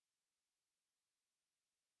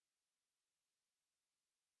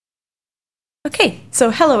Okay,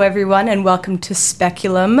 so hello everyone, and welcome to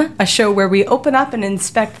Speculum, a show where we open up and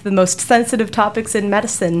inspect the most sensitive topics in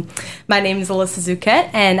medicine. My name is Alyssa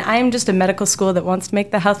Zuquette, and I am just a medical school that wants to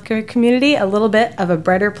make the healthcare community a little bit of a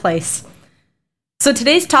brighter place. So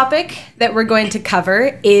today's topic that we're going to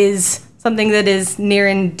cover is something that is near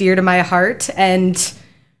and dear to my heart, and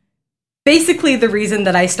basically the reason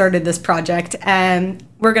that I started this project. And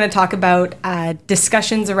we're going to talk about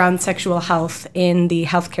discussions around sexual health in the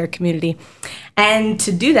healthcare community. And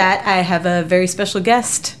to do that, I have a very special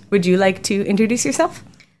guest. Would you like to introduce yourself?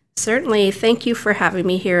 Certainly. Thank you for having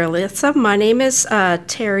me here, Alyssa. My name is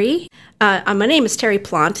Terry. My name is Terry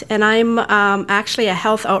Plant, and I'm actually a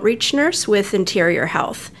health outreach nurse with Interior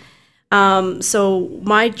Health. So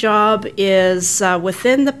my job is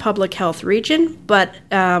within the public health region, but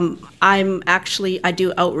I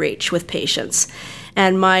do outreach with patients.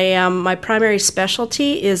 And my primary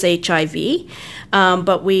specialty is HIV,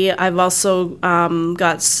 but I've also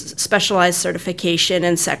got specialized certification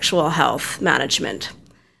in sexual health management.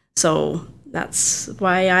 So that's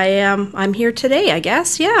why I'm here today, I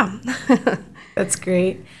guess. Yeah. That's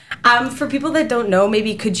great. For people that don't know,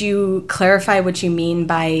 maybe could you clarify what you mean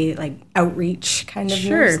by like outreach kind of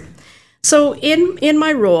Sure. nurse? So in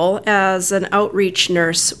my role as an outreach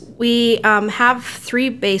nurse, we have three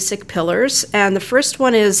basic pillars, and the first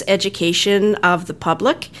one is education of the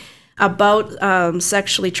public about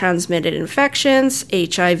sexually transmitted infections,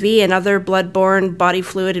 HIV, and other bloodborne body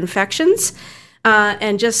fluid infections,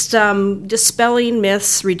 and just dispelling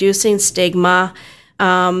myths, reducing stigma,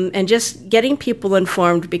 and just getting people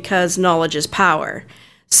informed because knowledge is power.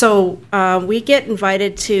 So we get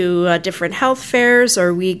invited to different health fairs,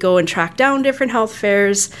 or we go and track down different health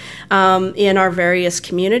fairs in our various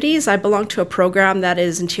communities. I belong to a program that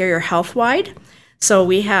is Interior Health-wide. So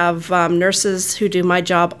we have nurses who do my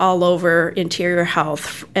job all over Interior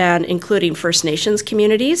Health, and including First Nations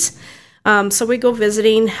communities. So we go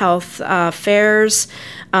visiting health fairs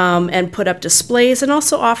and put up displays and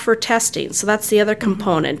also offer testing. So that's the other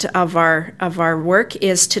component of our work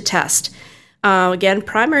is to test. Again,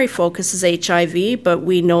 primary focus is HIV, but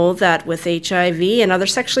we know that with HIV and other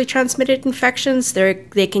sexually transmitted infections,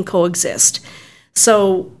 they can coexist.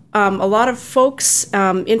 So a lot of folks,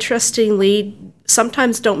 interestingly,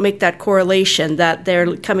 sometimes don't make that correlation that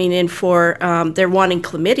they're coming in for, they're wanting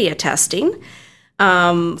chlamydia testing.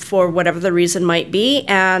 For whatever the reason might be,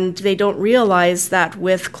 and they don't realize that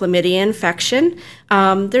with chlamydia infection,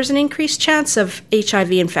 there's an increased chance of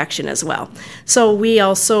HIV infection as well. So we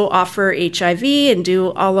also offer HIV and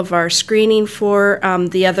do all of our screening for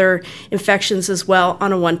the other infections as well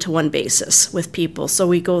on a one-to-one basis with people. So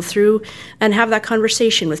we go through and have that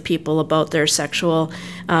conversation with people about their sexual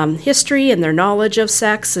history and their knowledge of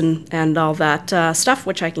sex and all that stuff,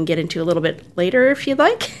 which I can get into a little bit later if you'd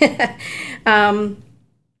like.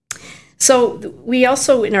 So we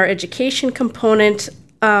also, in our education component,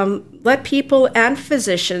 let people and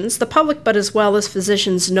physicians, the public, but as well as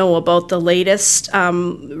physicians, know about the latest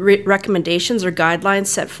recommendations or guidelines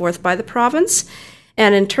set forth by the province.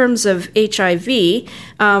 And in terms of HIV,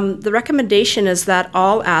 the recommendation is that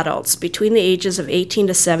all adults between the ages of 18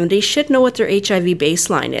 to 70 should know what their HIV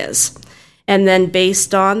baseline is. And then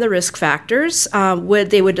based on the risk factors,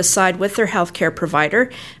 they would decide with their healthcare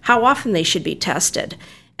provider how often they should be tested.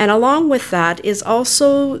 And along with that is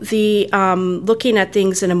also the looking at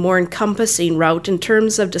things in a more encompassing route in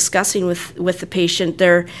terms of discussing with the patient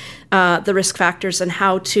the risk factors and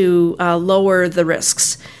how to lower the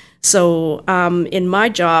risks. So in my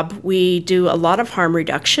job, we do a lot of harm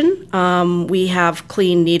reduction. We have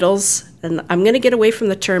clean needles. And I'm going to get away from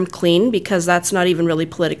the term clean because that's not even really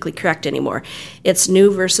politically correct anymore. It's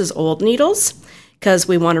new versus old needles because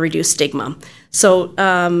we want to reduce stigma. So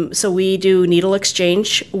we do needle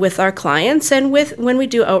exchange with our clients, and when we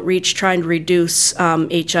do outreach trying to reduce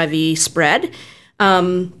HIV spread,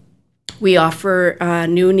 we offer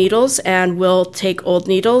new needles, and we'll take old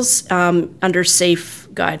needles under safe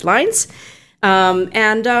guidelines.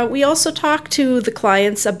 And we also talk to the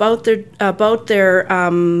clients about their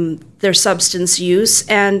substance use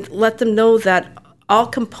and let them know that all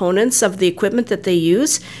components of the equipment that they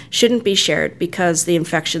use shouldn't be shared because the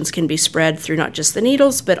infections can be spread through not just the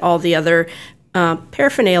needles, but all the other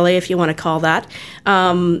paraphernalia, if you want to call that.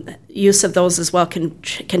 Use of those as well can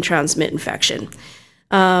transmit infection.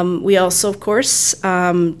 We also, of course,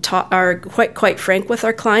 are quite frank with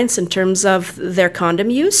our clients in terms of their condom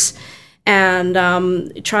use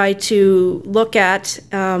and try to look at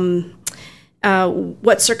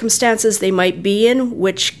what circumstances they might be in,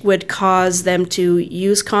 which would cause them to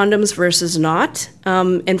use condoms versus not.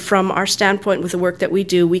 And from our standpoint with the work that we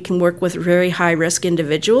do, we can work with very high-risk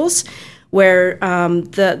individuals where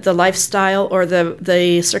the lifestyle or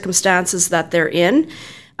the circumstances that they're in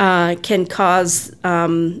can cause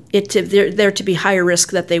there to be higher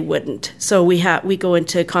risk that they wouldn't. So we go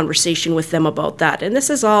into conversation with them about that, and this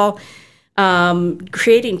is all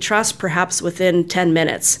creating trust, perhaps within 10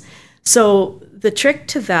 minutes. So the trick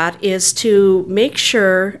to that is to make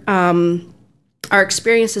sure our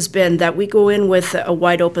experience has been that we go in with a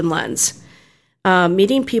wide open lens,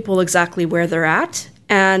 meeting people exactly where they're at,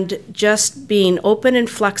 and just being open and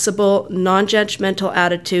flexible, non-judgmental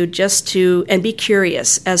attitude, and be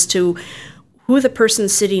curious as to who the person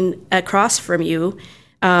sitting across from you,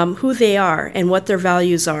 who they are and what their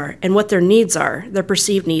values are and what their needs are, their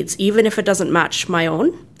perceived needs, even if it doesn't match my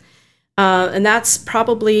own. And that's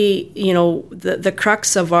probably, the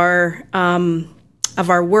crux of our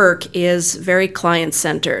work is very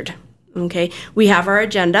client-centered. Okay, we have our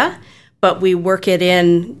agenda, but we work it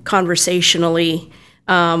in conversationally,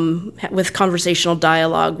 with conversational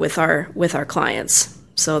dialogue with our clients.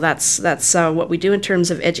 So that's what we do in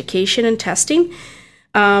terms of education and testing.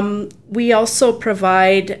 We also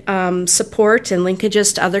provide support and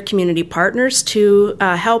linkages to other community partners to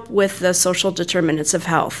help with the social determinants of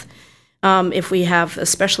health. If we have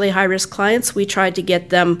especially high-risk clients, we try to get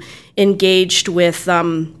them engaged with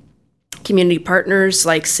community partners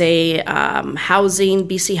like, say, Housing,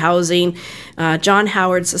 BC Housing, John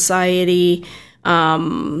Howard Society.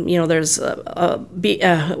 There's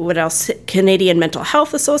what else? Canadian Mental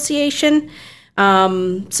Health Association.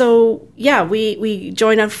 We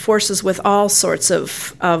join up forces with all sorts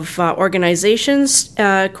of organizations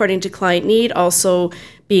according to client need, also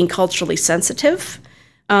being culturally sensitive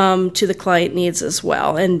to the client needs as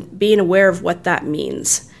well, and being aware of what that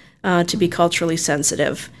means to be culturally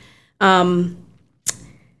sensitive.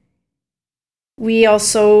 We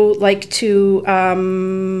also like to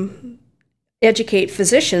educate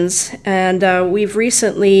physicians, and we've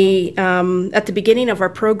recently, at the beginning of our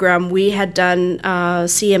program, we had done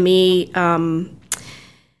CME,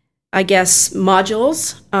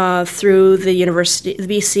 modules through the university,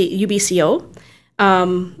 the UBCO.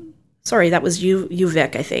 Sorry, that was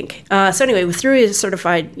UVic, I think. So anyway, through a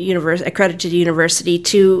certified accredited university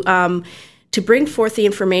to bring forth the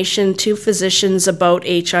information to physicians about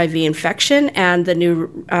HIV infection and the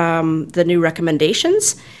new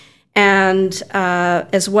recommendations, and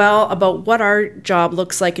as well about what our job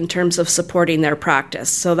looks like in terms of supporting their practice.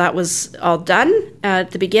 So that was all done at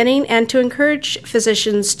the beginning, and to encourage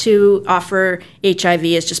physicians to offer HIV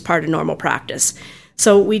as just part of normal practice.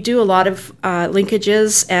 So we do a lot of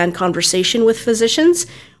linkages and conversation with physicians.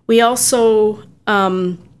 We also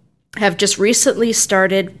have just recently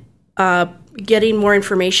started getting more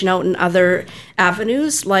information out in other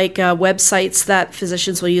avenues, like websites that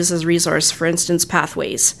physicians will use as a resource, for instance,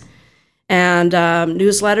 Pathways, and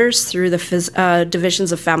newsletters through the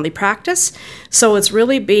divisions of family practice. So it's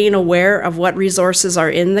really being aware of what resources are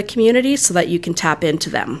in the community so that you can tap into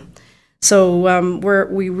them. So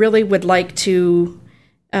we really would like to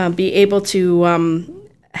be able to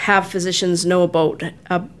have physicians know about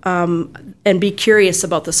and be curious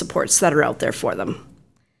about the supports that are out there for them.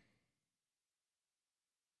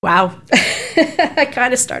 Wow. I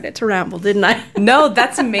kind of started to ramble, didn't I? No,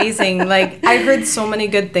 that's amazing. Like, I heard so many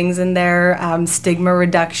good things in there, stigma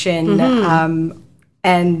reduction,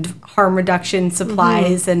 and harm reduction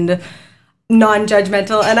supplies, and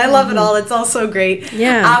non-judgmental, and I love it all. It's all so great.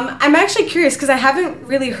 Yeah. I'm actually curious because I haven't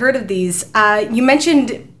really heard of these. You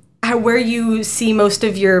mentioned where you see most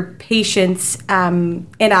of your patients in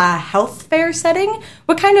a health fair setting.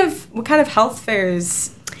 What kind of health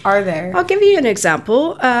fairs are there? I'll give you an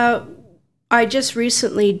example. I just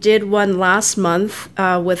recently did one last month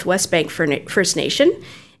with Westbank First Nation.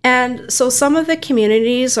 And so some of the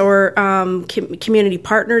communities or community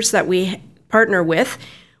partners that we partner with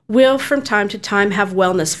will from time to time have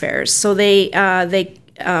wellness fairs. So they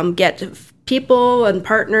get people and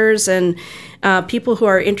partners and people who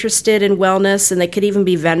are interested in wellness, and they could even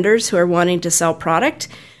be vendors who are wanting to sell product.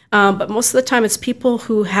 But most of the time it's people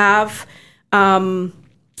who have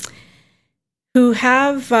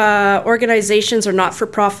organizations or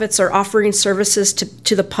not-for-profits or offering services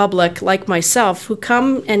to the public, like myself, who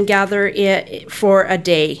come and gather for a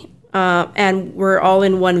day. And we're all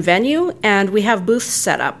in one venue, and we have booths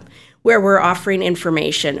set up where we're offering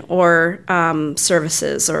information or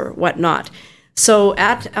services or whatnot. So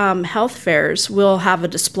at health fairs, we'll have a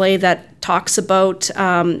display that talks about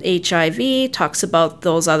HIV, talks about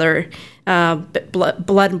those other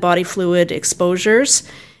blood and body fluid exposures,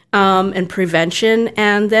 and prevention,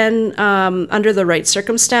 and then under the right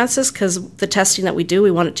circumstances, because the testing that we do,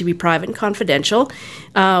 we want it to be private and confidential,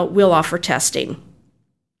 we'll offer testing.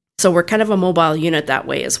 So we're kind of a mobile unit that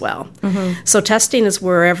way as well. So testing is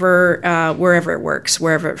wherever it works,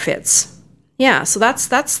 wherever it fits. Yeah, so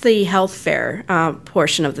that's the health fair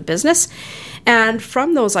portion of the business. And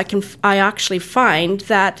from those, I actually find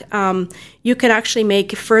that you can actually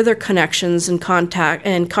make further connections and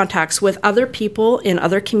contacts with other people in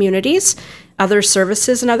other communities, other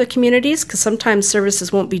services in other communities, because sometimes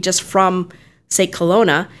services won't be just from, say,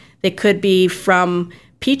 Kelowna. They could be from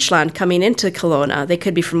Peachland coming into Kelowna. They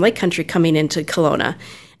could be from Lake Country coming into Kelowna.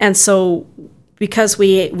 And so because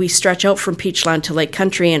we stretch out from Peachland to Lake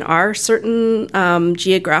Country in our certain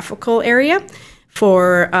geographical area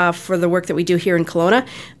for the work that we do here in Kelowna,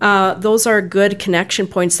 those are good connection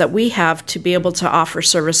points that we have to be able to offer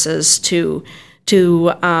services to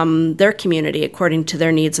their community according to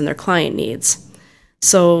their needs and their client needs.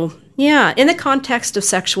 So yeah, in the context of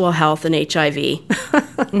sexual health and HIV.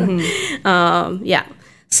 Yeah.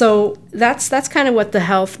 So that's kind of what the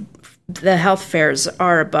health fairs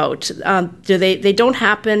are about. They don't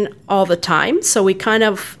happen all the time, so we kind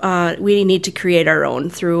of we need to create our own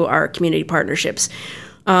through our community partnerships.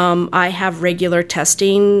 I have regular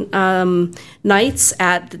testing nights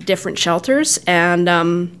at different shelters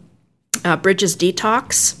and Bridges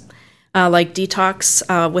Detox, like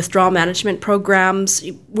detox withdrawal management programs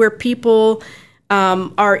where people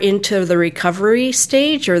are into the recovery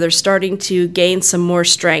stage or they're starting to gain some more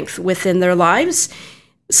strength within their lives.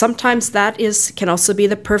 Sometimes that can also be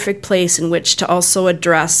the perfect place in which to also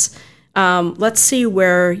address, let's see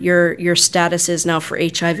where your status is now for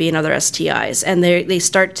HIV and other STIs. And they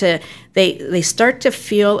start to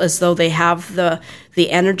feel as though they have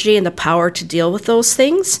the energy and the power to deal with those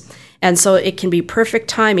things. And so it can be perfect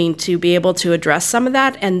timing to be able to address some of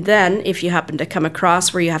that. And then if you happen to come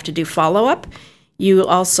across where you have to do follow-up, you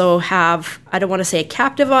also have, I don't want to say a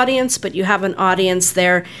captive audience, but you have an audience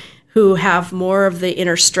there who have more of the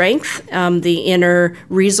inner strength, the inner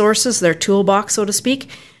resources, their toolbox, so to speak,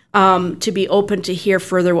 to be open to hear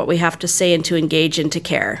further what we have to say and to engage into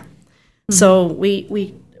care. So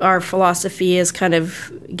our philosophy is kind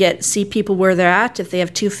of see people where they're at. If they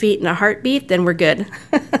have 2 feet and a heartbeat, then we're good.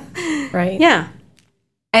 Right. Yeah.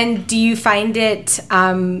 And do you find it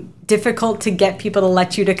difficult to get people to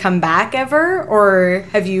let you to come back ever? Or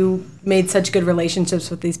have you made such good relationships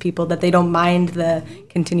with these people that they don't mind the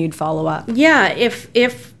continued follow-up? Yeah,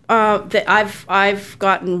 I've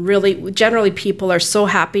gotten really, generally people are so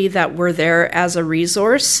happy that we're there as a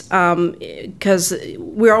resource because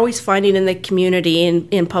we're always finding in the community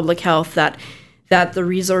in public health that the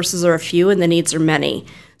resources are a few and the needs are many.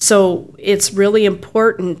 So it's really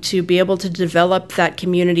important to be able to develop that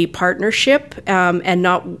community partnership and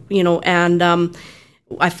not,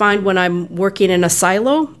 I find when I'm working in a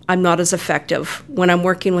silo, I'm not as effective. When I'm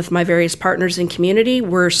working with my various partners in community,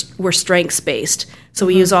 we're strengths-based. So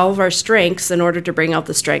we use all of our strengths in order to bring out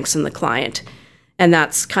the strengths in the client. And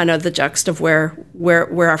that's kind of the juxt of where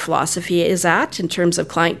our philosophy is at in terms of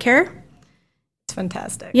client care. It's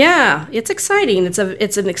fantastic. Yeah, it's exciting. It's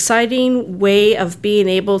an exciting way of being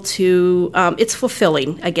able to, it's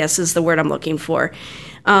fulfilling, I guess is the word I'm looking for.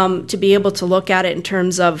 To be able to look at it in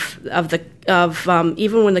terms of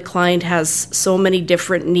even when the client has so many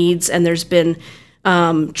different needs and there's been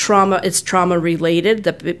trauma, it's trauma related.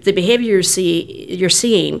 The behavior you're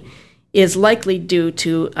seeing is likely due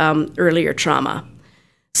to earlier trauma.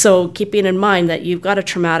 So keeping in mind that you've got a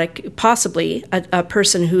traumatic, possibly a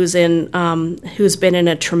person who's been in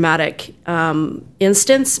a traumatic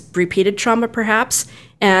instance, repeated trauma perhaps,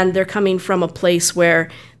 and they're coming from a place where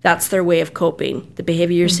that's their way of coping. The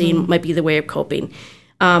behavior you're seeing might be the way of coping.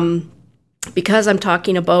 Because I'm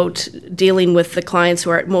talking about dealing with the clients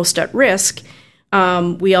who are most at risk,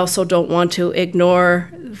 we also don't want to ignore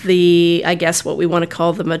I guess what we want to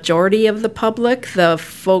call the majority of the public, the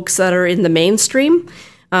folks that are in the mainstream.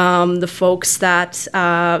 The folks that,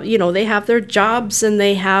 they have their jobs and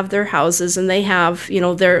they have their houses and they have,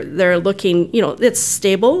 they're looking, it's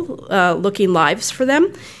stable looking lives for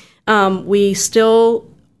them. We still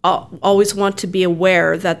always want to be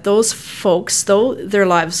aware that those folks, though their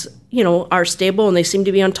lives, are stable and they seem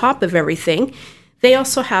to be on top of everything, they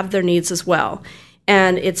also have their needs as well.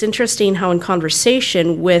 And it's interesting how in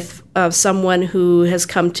conversation with someone who has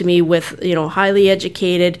come to me with, highly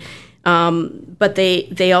educated, but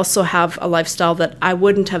they also have a lifestyle that I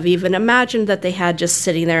wouldn't have even imagined that they had just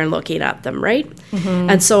sitting there and looking at them, right?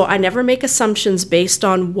 And so I never make assumptions based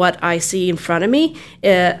on what I see in front of me,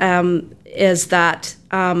 is that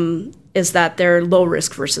they're low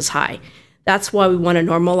risk versus high. That's why we want to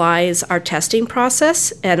normalize our testing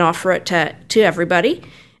process and offer it to everybody.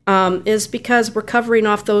 is because we're covering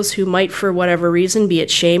off those who might, for whatever reason, be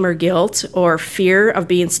it shame or guilt or fear of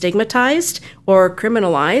being stigmatized or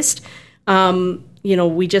criminalized.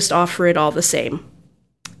 We just offer it all the same.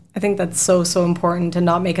 I think that's so important to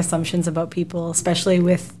not make assumptions about people, especially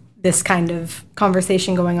with this kind of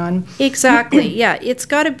conversation going on. Exactly. Yeah, it's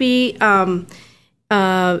got to be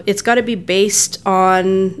based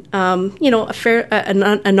on a fair, a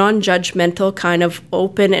non-judgmental kind of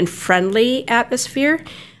open and friendly atmosphere,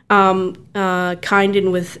 kind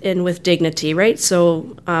and with dignity, right?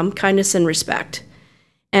 So kindness and respect.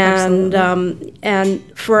 And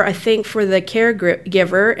for the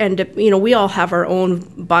caregiver, and we all have our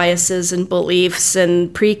own biases and beliefs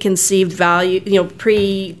and preconceived value,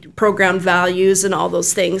 pre-programmed values and all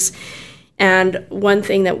those things. And one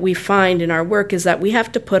thing that we find in our work is that we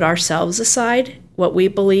have to put ourselves aside, what we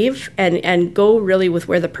believe, and go really with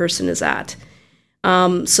where the person is at.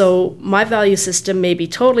 So my value system may be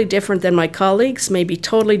totally different than my colleagues, may be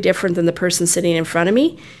totally different than the person sitting in front of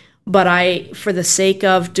me. But I, for the sake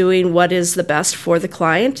of doing what is the best for the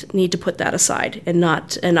client, need to put that aside and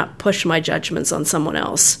not push my judgments on someone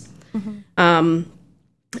else. Mm-hmm.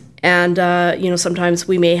 Sometimes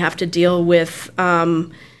we may have to deal with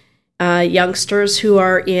youngsters who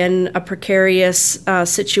are in a precarious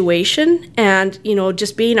situation, and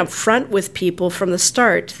just being upfront with people from the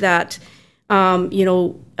start that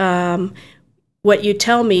what you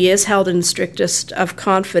tell me is held in strictest of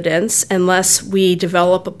confidence unless we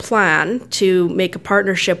develop a plan to make a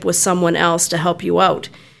partnership with someone else to help you out.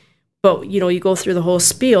 But, you go through the whole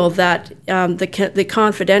spiel that the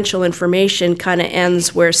confidential information kind of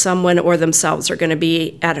ends where someone or themselves are going to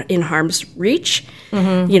be in harm's reach.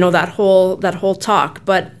 Mm-hmm. That whole talk.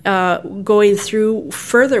 But going through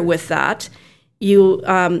further with that,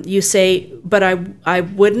 you say, but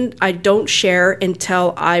I don't share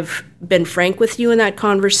until I've been frank with you in that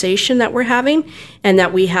conversation that we're having, and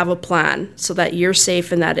that we have a plan so that you're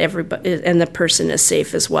safe and that everybody and the person is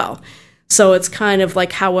safe as well. So it's kind of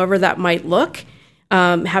like, however that might look,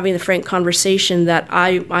 having the frank conversation that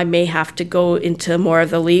I may have to go into more of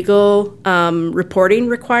the legal reporting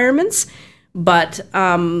requirements, but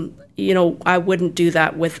I wouldn't do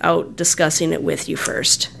that without discussing it with you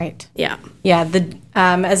first. Right. Yeah. Yeah.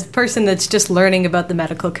 As a person that's just learning about the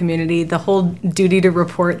medical community, the whole duty to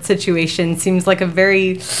report situation seems like a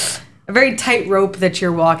very tight rope that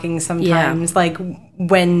you're walking sometimes, like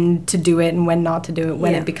when to do it and when not to do it,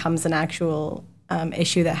 when it becomes an actual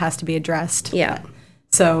issue that has to be addressed. Yeah.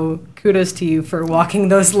 So kudos to you for walking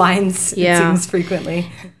those lines, it seems,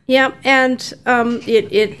 frequently. Yeah. And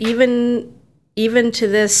it even to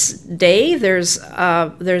this day,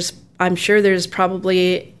 I'm sure there's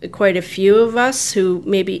probably quite a few of us who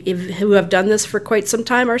who have done this for quite some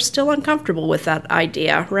time are still uncomfortable with that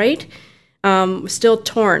idea, right? Still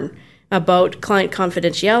torn about client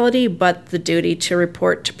confidentiality, but the duty to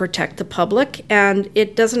report to protect the public. And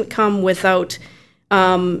it doesn't come without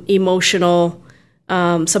some emotional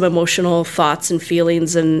thoughts and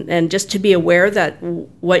feelings, and just to be aware that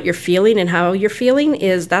what you're feeling and how you're feeling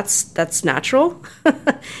that's natural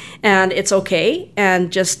and it's okay,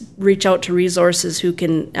 and just reach out to resources who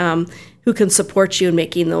can support you in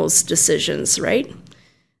making those decisions, right?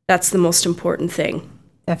 That's the most important thing.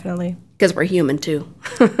 Definitely. Because we're human too.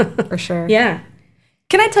 For sure. Yeah.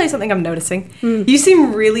 Can I tell you something I'm noticing? You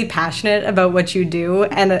seem really passionate about what you do,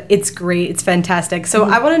 and it's great. It's fantastic. So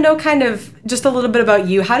I want to know kind of just a little bit about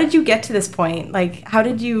you. How did you get to this point? Like, how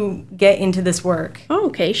did you get into this work? Oh,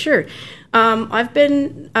 okay, sure. I've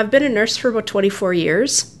been a nurse for about 24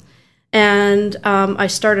 years, and I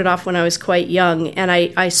started off when I was quite young, and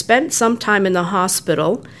I spent some time in the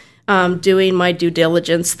hospital doing my due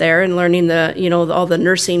diligence there and learning all the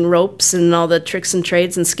nursing ropes and all the tricks and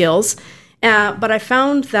trades and skills. But I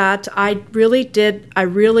found that I really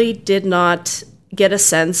did not get a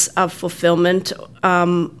sense of fulfillment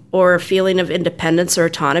or a feeling of independence or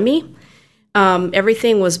autonomy.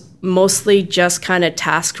 Everything was mostly just kind of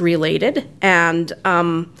task related, and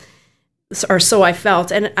or so I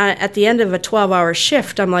felt. And at the end of a 12-hour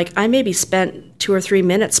shift, I'm like, I maybe spent 2 or 3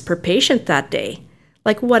 minutes per patient that day.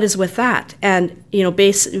 Like, what is with that? And,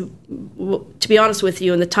 to be honest with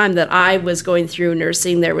you, in the time that I was going through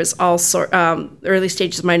nursing, there was early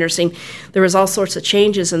stages of my nursing, there was all sorts of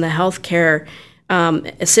changes in the healthcare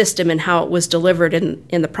system and how it was delivered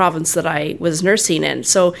in the province that I was nursing in.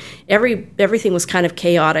 So everything was kind of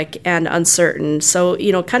chaotic and uncertain. So,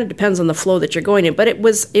 it kind of depends on the flow that you're going in. But it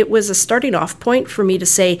was a starting off point for me to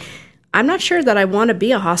say, I'm not sure that I want to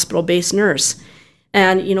be a hospital-based nurse.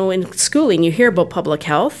 And, in schooling, you hear about public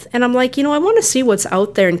health. And I'm like, I want to see what's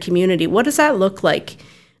out there in community. What does that look like?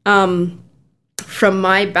 from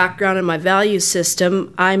my background and my value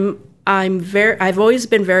system, I've always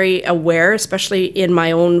been very aware, especially in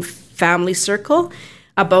my own family circle,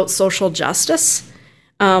 about social justice,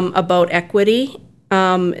 about equity,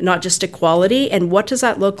 not just equality, and what does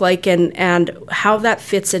that look like, and how that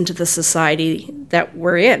fits into the society that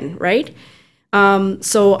we're in, right?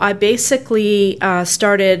 So I basically I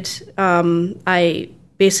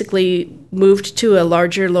basically moved to a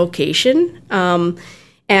larger location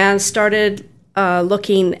and started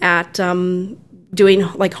looking at doing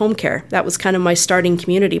like home care. That was kind of my starting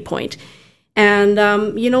community point. And,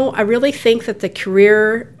 I really think that the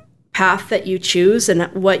career path that you choose and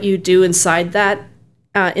what you do inside that,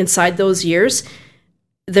 inside those years,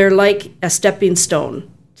 they're like a stepping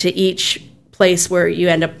stone to each place where you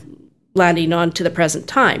end up landing on to the present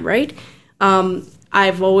time, right?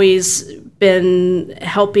 I've always been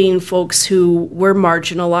helping folks who were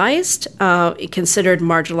marginalized, considered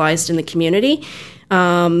marginalized in the community,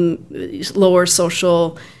 lower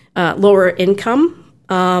income,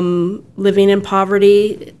 living in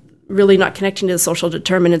poverty, really not connecting to the social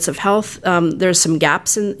determinants of health. There's some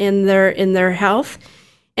gaps in their health,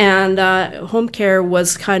 and home care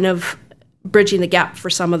was kind of bridging the gap for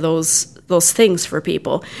some of those things for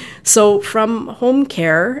people. So from home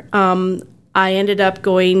care, I ended up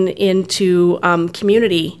going into being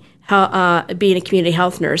a community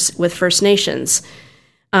health nurse with First Nations,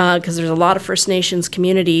 because there's a lot of First Nations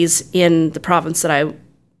communities in the province that I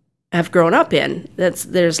have grown up in.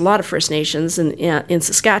 There's a lot of First Nations in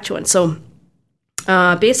Saskatchewan. So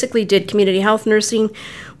basically did community health nursing,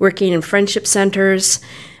 working in friendship centers.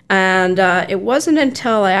 And it wasn't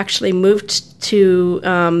until I actually moved to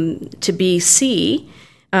BC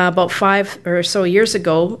about 5 or so years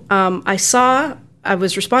ago, I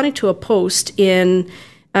was responding to a post in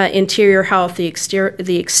Interior Health, the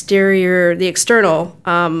external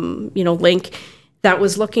link that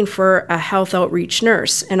was looking for a health outreach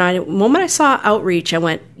nurse. And the moment I saw outreach, I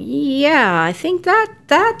went, yeah, I think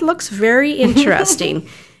that looks very interesting.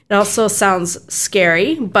 It also sounds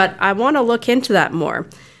scary, but I want to look into that more.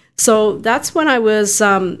 So that's when I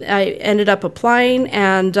ended up applying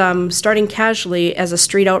and starting casually as a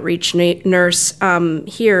street outreach nurse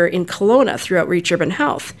here in Kelowna through Outreach Urban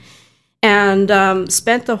Health. And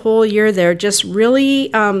spent the whole year there just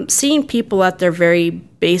really seeing people at their very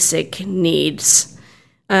basic needs.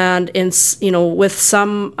 And with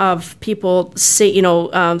some of people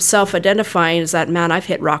self-identifying as that, man, I've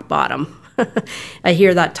hit rock bottom. I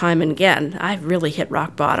hear that time and again. I've really hit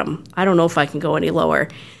rock bottom. I don't know if I can go any lower.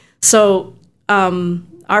 So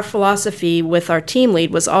our philosophy with our team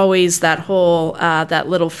lead was always that whole that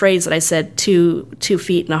little phrase that I said, two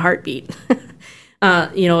feet and a heartbeat.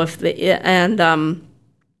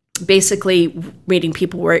 Basically meeting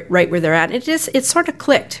people right where they're at. It sort of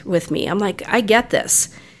clicked with me. I'm like, I get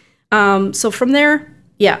this. So from there,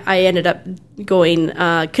 I ended up going,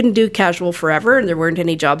 couldn't do casual forever, and there weren't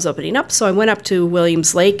any jobs opening up. So I went up to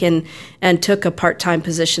Williams Lake and took a part-time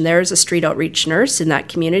position there as a street outreach nurse in that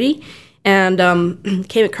community, and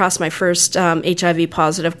came across my first HIV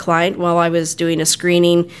positive client while I was doing a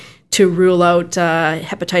screening to rule out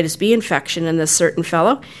hepatitis B infection in this certain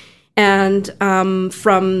fellow. And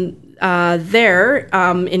from there,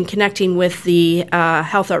 in connecting with the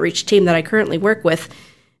health outreach team that I currently work with,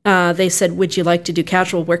 they said, would you like to do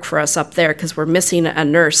casual work for us up there? Because we're missing a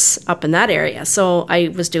nurse up in that area. So I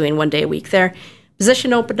was doing 1 day a week there.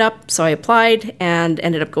 Position opened up, so I applied and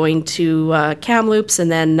ended up going to Kamloops,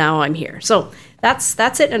 and then now I'm here. So that's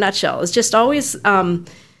it in a nutshell. It's just always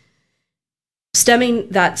stemming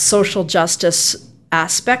that social justice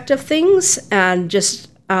aspect of things, and just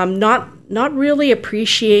not really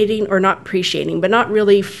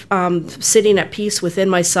sitting at peace within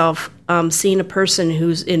myself, seeing a person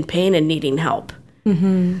who's in pain and needing help.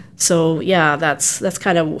 Mm-hmm. So yeah, that's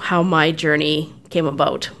kind of how my journey came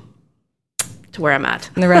about to where I'm at.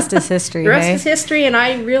 And the rest is history. The rest is history, and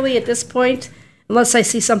I really, at this point, unless I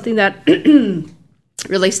see something that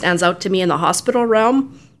really stands out to me in the hospital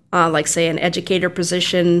realm, like say an educator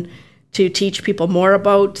position to teach people more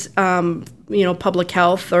about public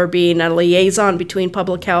health, or being a liaison between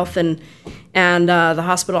public health and the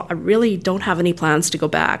hospital, I really don't have any plans to go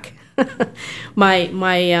back.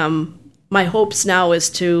 My hopes now is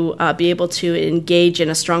to be able to engage in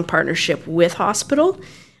a strong partnership with hospital,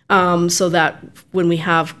 so that when we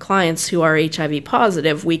have clients who are HIV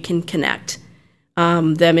positive, we can connect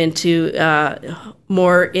them into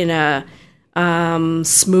more in a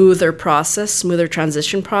smoother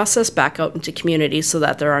transition process back out into community, so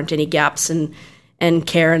that there aren't any gaps and and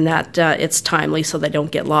care, and that it's timely so they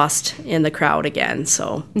don't get lost in the crowd again.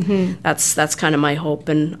 So that's kind of my hope,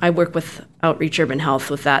 and I work with Outreach Urban Health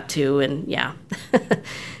with that too, and yeah.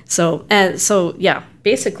 So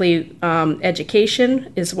basically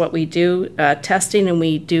education is what we do, testing, and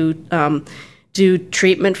we do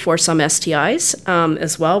treatment for some STIs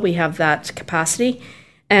as well. We have that capacity,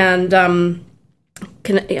 and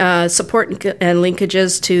support and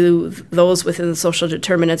linkages to those within the social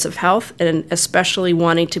determinants of health, and especially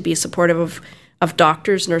wanting to be supportive of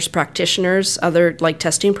doctors, nurse practitioners, other like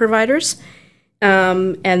testing providers,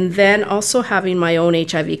 and then also having my own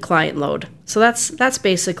HIV client load. So that's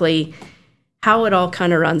basically how it all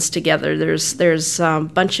kind of runs together. There's a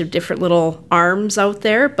bunch of different little arms out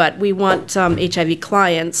there, but we want HIV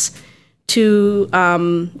clients to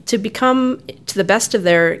become, to the best of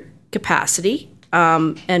their capacity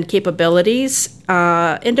and capabilities,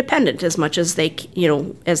 independent as much as they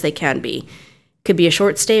can be. Could be a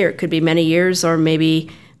short stay, or it could be many years, or maybe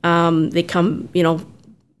they come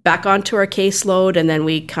back onto our caseload, and then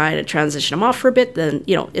we kind of transition them off for a bit. Then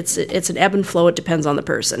it's an ebb and flow. It depends on the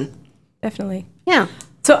person. Definitely. Yeah.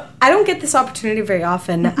 So I don't get this opportunity very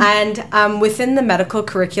often, and within the medical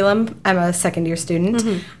curriculum, I'm a second-year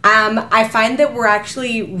student, I find that we're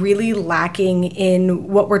actually really lacking in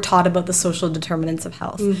what we're taught about the social determinants of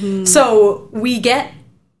health. So we get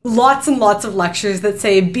lots and lots of lectures that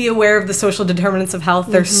say, be aware of the social determinants of health.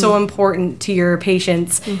 They're so important to your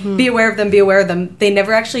patients. Be aware of them, be aware of them. They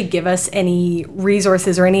never actually give us any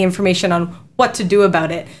resources or any information on what to do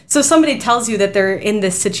about it. So somebody tells you that they're in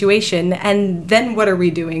this situation, and then what are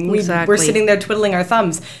we doing? Exactly. We're sitting there twiddling our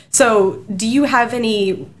thumbs. So do you have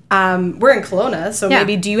any, we're in Kelowna, so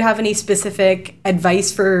maybe do you have any specific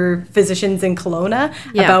advice for physicians in Kelowna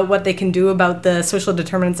about what they can do about the social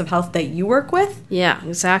determinants of health that you work with? Yeah,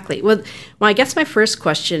 exactly. Well, I guess my first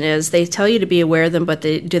question is, they tell you to be aware of them, but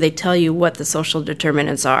do they tell you what the social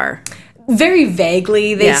determinants are? Very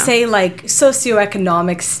vaguely. They say like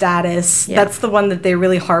socioeconomic status. That's the one that they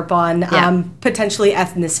really harp on. Potentially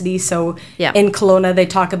ethnicity. So in Kelowna, they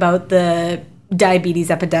talk about the diabetes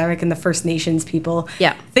epidemic and the First Nations people.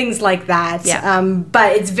 Things like that.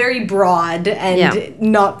 But it's very broad and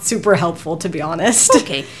not super helpful, to be honest.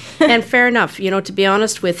 Okay. And fair enough. To be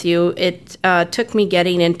honest with you, it took me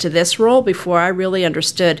getting into this role before I really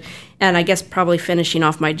understood, and I guess probably finishing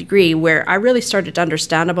off my degree, where I really started to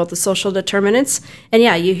understand about the social determinants. And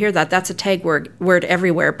you hear that. That's a tag word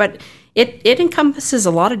everywhere. But it encompasses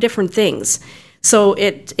a lot of different things. So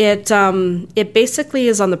it basically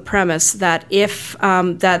is on the premise that if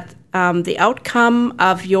the outcome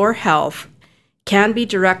of your health can be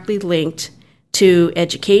directly linked to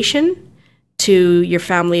education, to your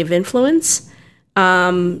family of influence,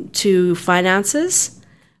 to finances,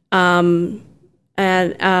 and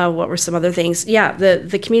what were some other things?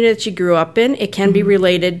 The community that you grew up in, it can be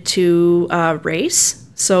related to race,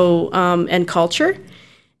 and culture,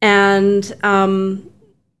 and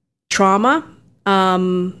trauma.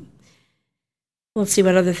 Let's see,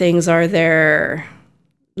 what other things are there?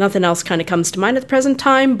 Nothing else kind of comes to mind at the present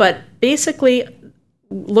time, but basically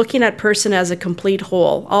looking at person as a complete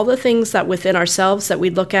whole, all the things that within ourselves that we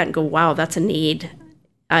look at and go, wow, that's a need.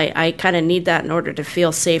 I kind of need that in order to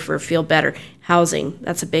feel safer, feel better. Housing,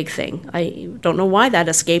 that's a big thing. I don't know why that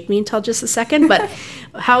escaped me until just a second, but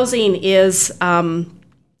housing is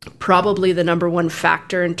probably the number one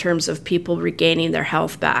factor in terms of people regaining their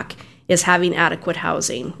health back, is having adequate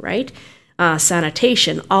housing, right?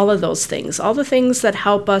 Sanitation, all of those things, all the things that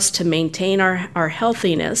help us to maintain our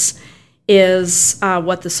healthiness is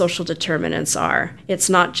what the social determinants are. It's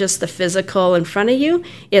not just the physical in front of you,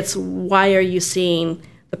 it's why are you seeing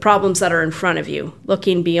the problems that are in front of you,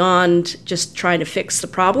 looking beyond just trying to fix the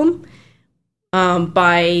problem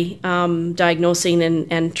by diagnosing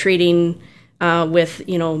and treating with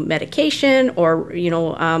medication, or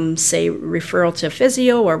say referral to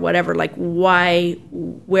physio or whatever, like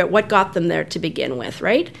what got them there to begin with,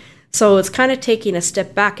 right? So it's kind of taking a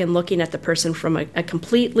step back and looking at the person from a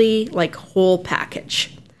completely whole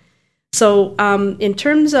package. So in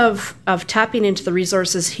terms of tapping into the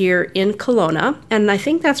resources here in Kelowna, and I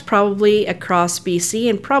think that's probably across BC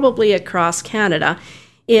and probably across Canada,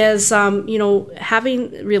 is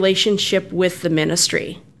having relationship with the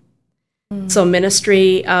ministry. So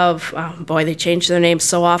Ministry of, they changed their name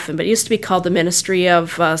so often, but it used to be called the Ministry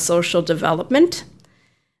of Social Development.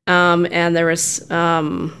 And there was,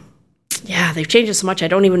 they've changed it so much, I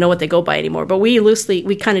don't even know what they go by anymore, but we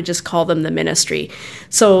kind of just call them the ministry.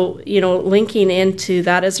 So, linking into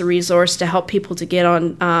that as a resource to help people to get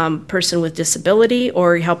on person with disability,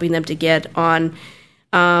 or helping them to get on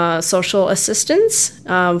social assistance,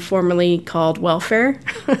 formerly called welfare.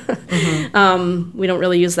 We don't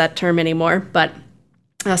really use that term anymore, but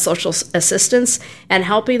social assistance, and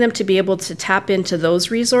helping them to be able to tap into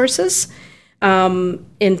those resources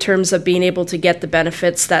in terms of being able to get the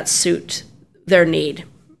benefits that suit their need.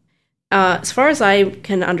 As far as I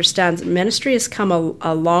can understand, ministry has come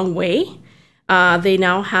a long way. They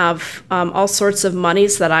now have all sorts of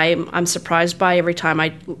monies that I'm surprised by every time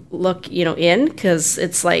I look, in, because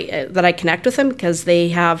it's like that I connect with them, because they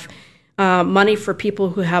have money for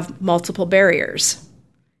people who have multiple barriers.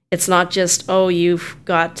 It's not just, you've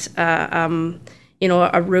got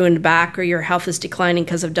a ruined back, or your health is declining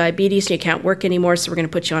because of diabetes and you can't work anymore, so we're going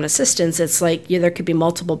to put you on assistance. It's like there could be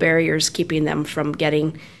multiple barriers keeping them from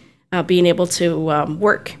being able to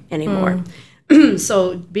work anymore.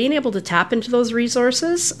 So being able to tap into those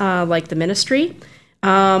resources, like the ministry,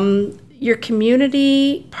 your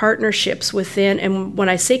community partnerships within, and when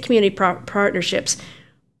I say community partnerships,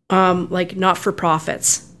 like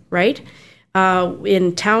not-for-profits, right?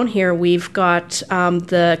 In town here, we've got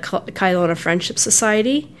the Kelowna Friendship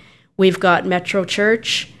Society, we've got Metro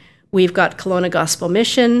Church, we've got Kelowna Gospel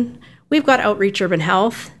Mission, we've got Outreach Urban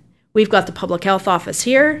Health, we've got the Public Health Office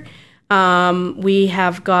here. We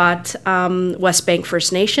have got West Bank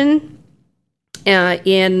First Nation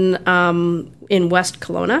in West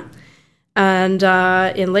Kelowna. And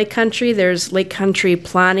in Lake Country, there's Lake Country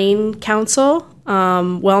Planning Council,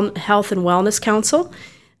 Health and Wellness Council,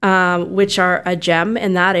 which are a gem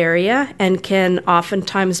in that area and can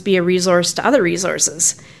oftentimes be a resource to other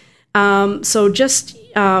resources. So just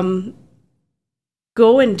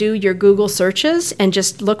go and do your Google searches and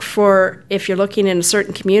just look for, if you're looking in a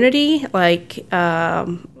certain community, like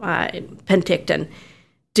Penticton,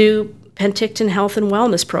 do Penticton Health and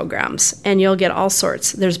Wellness programs, and you'll get all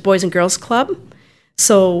sorts. There's Boys and Girls Club,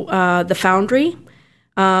 so the Foundry.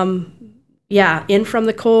 In From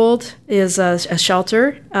the Cold is a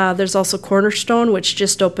shelter. There's also Cornerstone, which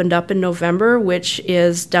just opened up in November, which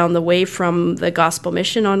is down the way from the Gospel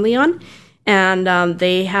Mission on Leon. And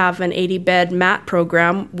they have an 80-bed mat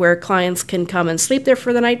program where clients can come and sleep there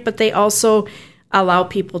for the night, but they also allow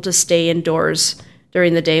people to stay indoors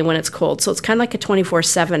during the day when it's cold. So it's kind of like a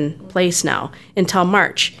 24/7 place now until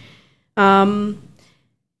March.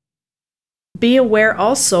 Be aware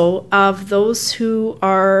also of those who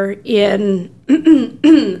are in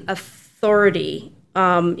authority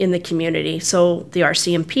in the community. So the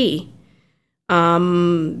RCMP,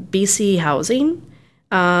 BC Housing,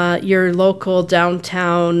 your local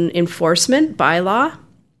downtown enforcement bylaw,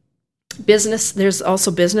 business. There's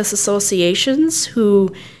also business associations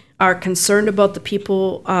who are concerned about the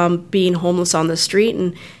people being homeless on the street,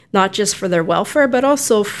 and not just for their welfare, but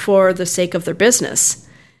also for the sake of their business.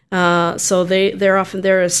 So they're often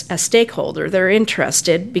a stakeholder. They're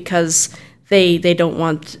interested because they don't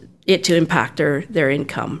want it to impact their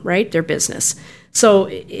income, right? Their business. So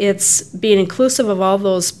it's being inclusive of all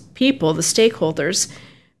those people, the stakeholders,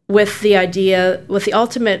 with the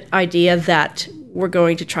ultimate idea that we're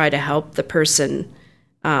going to try to help the person,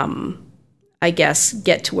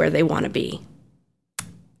 get to where they want to be.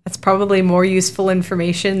 That's probably more useful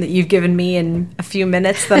information that you've given me in a few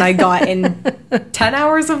minutes than I got in 10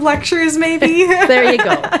 hours of lectures, maybe. There you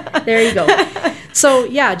go. So,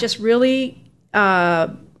 just really, I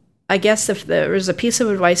guess if there is a piece of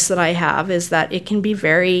advice that I have, is that it can be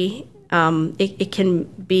very, it can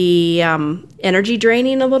be energy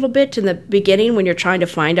draining a little bit in the beginning when you're trying to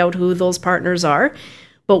find out who those partners are.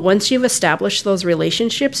 But once you've established those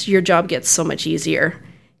relationships, your job gets so much easier,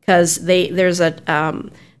 because there's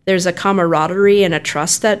a camaraderie and a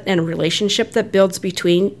trust and a relationship that builds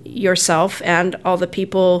between yourself and all the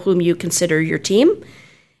people whom you consider your team.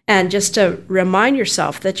 And just to remind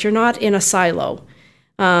yourself that you're not in a silo.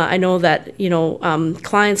 I know that,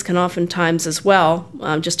 clients can oftentimes as well,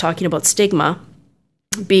 just talking about stigma,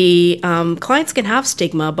 clients can have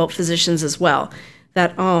stigma about physicians as well.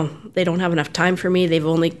 That, they don't have enough time for me. They've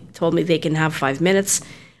only told me they can have 5 minutes.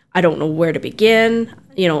 I don't know where to begin,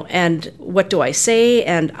 and what do I say?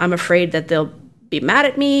 And I'm afraid that they'll be mad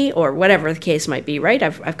at me, or whatever the case might be, right?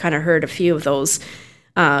 I've kind of heard a few of those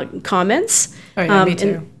comments. Oh, yeah, me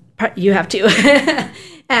too. You have to.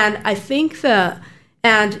 And I think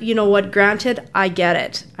and you know what, granted, I get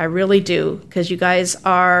it. I really do, because you guys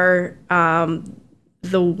are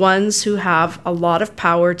the ones who have a lot of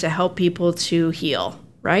power to help people to heal,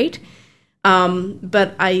 right?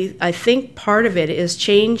 But I think part of it is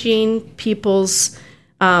changing people's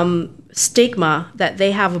stigma that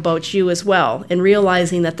they have about you as well, and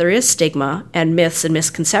realizing that there is stigma and myths and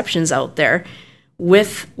misconceptions out there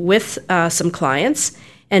with some clients,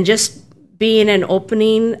 and just being an open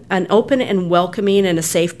and welcoming and a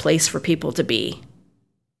safe place for people to be.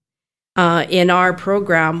 In our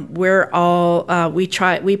program, we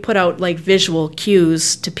put out like visual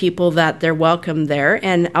cues to people that they're welcome there,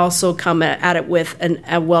 and also come at it with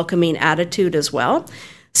a welcoming attitude as well.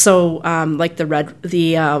 So, like the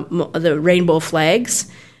rainbow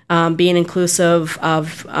flags, being inclusive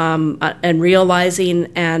of and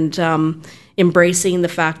realizing and embracing the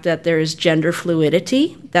fact that there is gender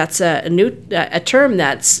fluidity. That's a term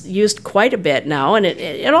that's used quite a bit now, and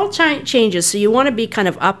it all changes. So you want to be kind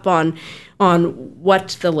of up on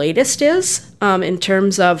what the latest is in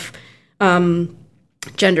terms of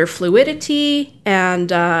gender fluidity, and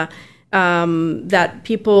that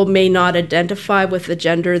people may not identify with the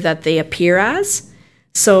gender that they appear as.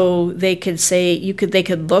 So they could say they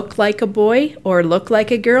could look like a boy or look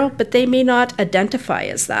like a girl, but they may not identify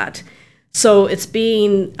as that. So it's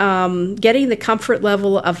being getting the comfort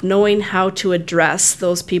level of knowing how to address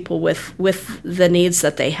those people with the needs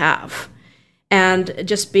that they have, and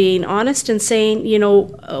just being honest and saying,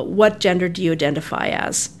 what gender do you identify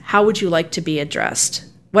as? How would you like to be addressed?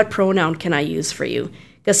 What pronoun can I use for you?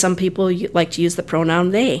 Because some people like to use the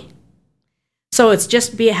pronoun they. So it's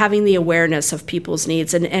just having the awareness of people's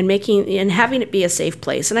needs and having it be a safe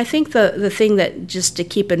place. And I think the thing that just to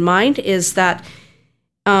keep in mind is that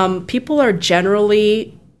people are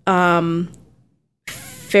generally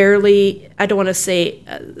fairly, I don't want to say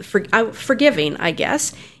forgiving, I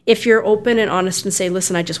guess, if you're open and honest and say,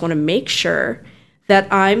 listen, I just want to make sure that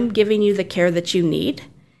I'm giving you the care that you need.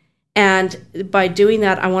 And by doing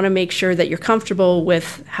that, I want to make sure that you're comfortable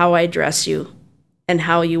with how I address you and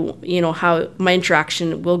how how my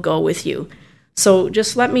interaction will go with you. So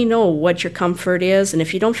just let me know what your comfort is. And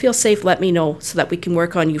if you don't feel safe, let me know so that we can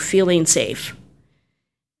work on you feeling safe.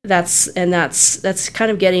 That's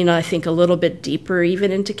kind of getting, I think, a little bit deeper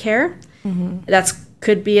even into care. Mm-hmm.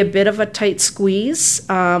 Could be a bit of a tight squeeze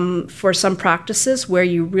for some practices where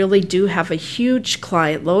you really do have a huge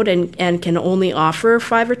client load and can only offer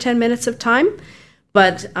 5 or 10 minutes of time.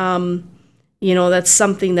 But, that's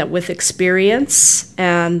something that with experience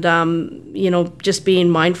and, just being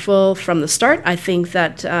mindful from the start, I think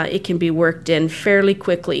that it can be worked in fairly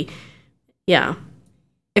quickly. Yeah.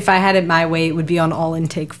 If I had it my way, it would be on all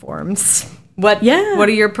intake forms. What are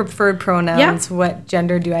your preferred pronouns? Yeah. What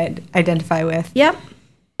gender do I identify with? Yep.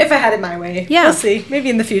 If I had it my way. Yeah. We'll see. Maybe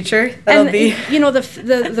in the future. That'll be.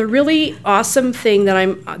 The really awesome thing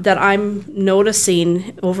that I'm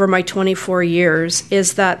noticing over my 24 years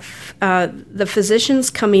is that the physicians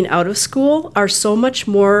coming out of school are so much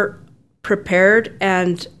more prepared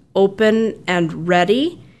and open and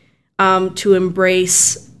ready to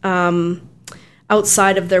embrace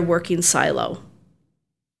outside of their working silo.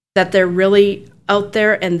 That they're really out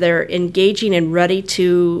there and they're engaging and ready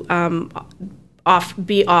to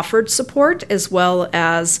be offered support, as well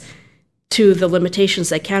as to the limitations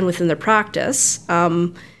they can within their practice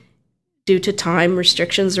due to time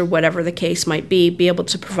restrictions or whatever the case might be able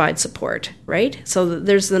to provide support, right? So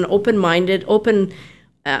there's an open-minded,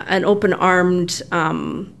 an open-armed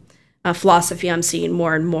philosophy I'm seeing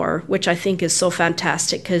more and more, which I think is so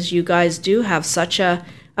fantastic because you guys do have such a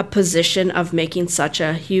position of making such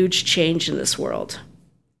a huge change in this world.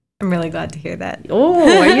 I'm really glad to hear that.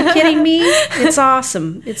 Oh, are you kidding me? It's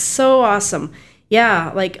awesome. It's so awesome.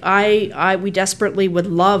 Yeah, like we desperately would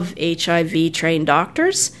love HIV trained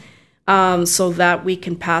doctors so that we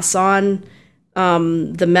can pass on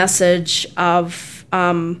the message of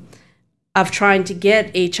trying to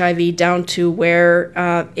get HIV down to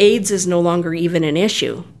where AIDS is no longer even an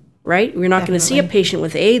issue. Right? We're not going to see a patient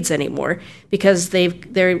with AIDS anymore because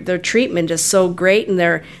their treatment is so great and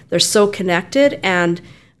they're so connected, and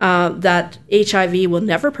that HIV will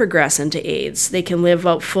never progress into AIDS. They can live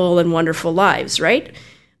out full and wonderful lives, right?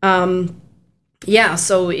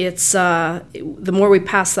 So it's the more we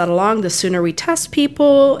pass that along, the sooner we test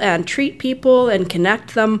people and treat people and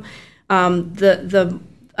connect them,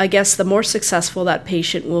 I guess the more successful that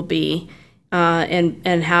patient will be.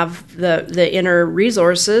 And have the inner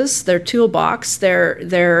resources, their toolbox, their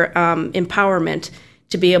empowerment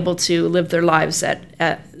to be able to live their lives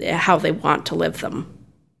at how they want to live them.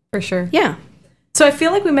 For sure. Yeah. So I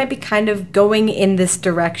feel like we might be kind of going in this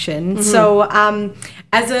direction. Mm-hmm. So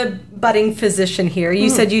as a budding physician here, you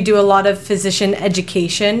said you do a lot of physician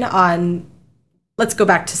education on, let's go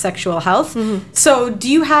back to sexual health. Mm-hmm. So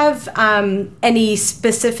do you have any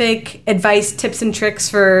specific advice, tips, and tricks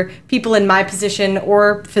for people in my position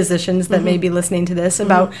or physicians that may be listening to this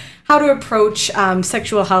about how to approach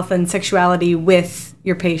sexual health and sexuality with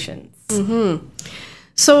your patients? Mm-hmm.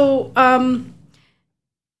 So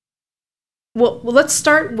Well, let's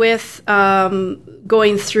start with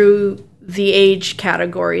going through the age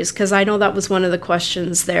categories, because I know that was one of the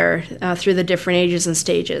questions there through the different ages and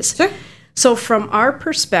stages. Sure. So from our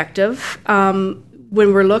perspective,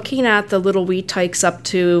 when we're looking at the little wee tykes up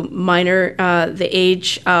to minor, the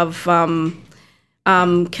age of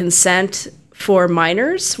consent for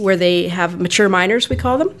minors, where they have mature minors, we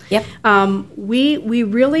call them. Yep. We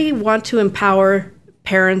really want to empower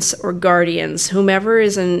parents or guardians, whomever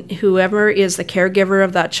is the caregiver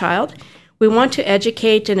of that child. We want to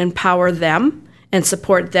educate and empower them and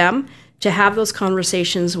support them to have those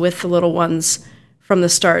conversations with the little ones from the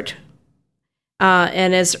start.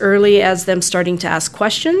 And as early as them starting to ask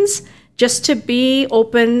questions, just to be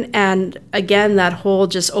open, and again, that whole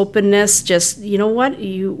just openness, just,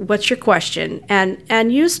 what's your question?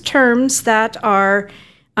 And use terms that are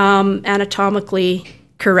anatomically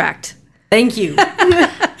correct. Thank you.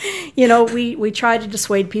 We try to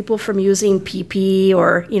dissuade people from using PP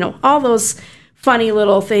or, all those funny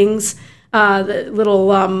little things, the little,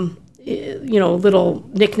 little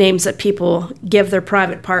nicknames that people give their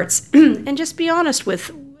private parts, and just be honest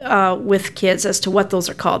with kids as to what those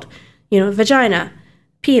are called. Vagina,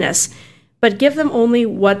 penis, but give them only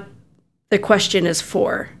what the question is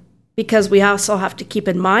for. Because we also have to keep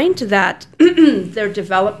in mind that their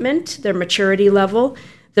development, their maturity level,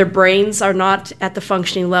 their brains are not at the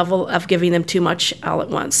functioning level of giving them too much all at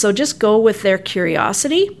once. So just go with their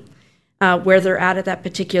curiosity, where they're at that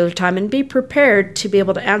particular time, and be prepared to be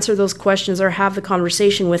able to answer those questions or have the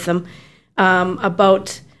conversation with them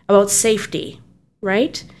about safety,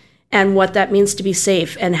 right? And what that means to be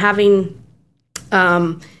safe, and having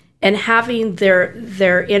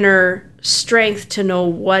their inner strength to know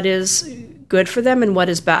what is good for them and what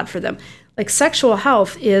is bad for them. Like, sexual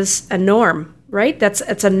health is a norm, right?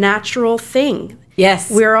 It's a natural thing. Yes.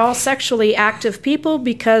 We're all sexually active people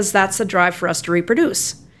because that's the drive for us to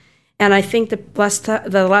reproduce. And I think the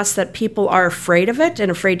less that people are afraid of it and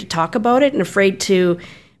afraid to talk about it and afraid to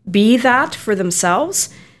be that for themselves,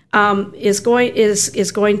 is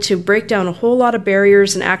going to break down a whole lot of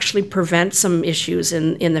barriers and actually prevent some issues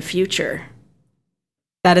in the future.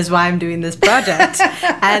 That is why I'm doing this project.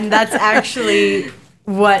 And that's actually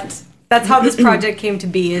that's how this project came to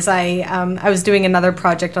be. Is I was doing another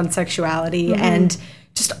project on sexuality, and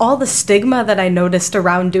just all the stigma that I noticed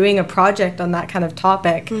around doing a project on that kind of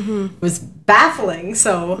topic was baffling.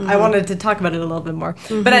 So I wanted to talk about it a little bit more.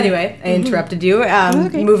 But anyway, I interrupted you.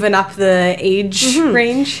 Okay. Moving up the age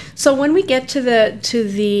range. So when we get to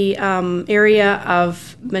the area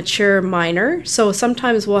of mature minor, so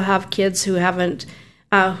sometimes we'll have kids who haven't,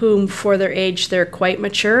 whom for their age they're quite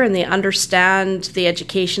mature and they understand the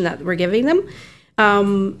education that we're giving them.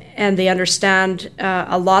 And they understand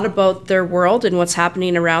a lot about their world and what's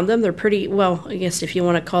happening around them. They're pretty, well, I guess if you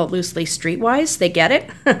want to call it loosely, streetwise. They get it.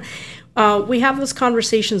 We have those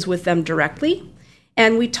conversations with them directly.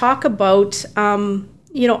 And we talk about,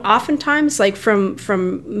 oftentimes, like from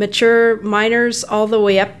mature minors all the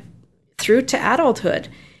way up through to adulthood.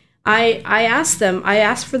 I ask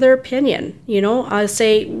for their opinion. I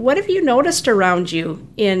say, what have you noticed around you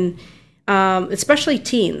in... especially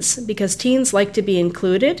teens, because teens like to be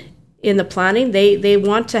included in the planning. They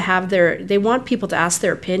want people to ask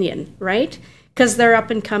their opinion, right? Because they're up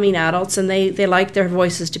and coming adults and they like their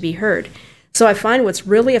voices to be heard. So I find what's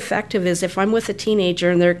really effective is if I'm with a teenager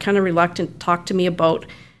and they're kind of reluctant to talk to me about,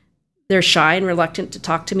 they're shy and reluctant to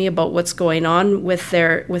talk to me about what's going on with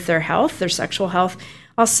their health, their sexual health,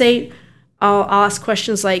 I'll ask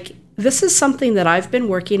questions like, this is something that I've been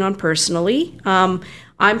working on personally.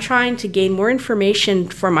 I'm trying to gain more information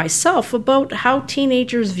for myself about how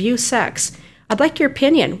teenagers view sex. I'd like your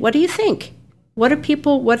opinion. What do you think? What do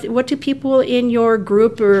people in your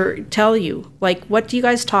group tell you? Like, what do you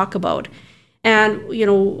guys talk about? And,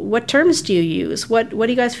 what terms do you use? What do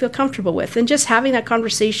you guys feel comfortable with? And just having that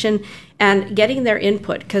conversation and getting their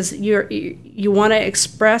input, because you want to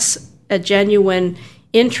express a genuine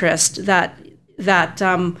interest that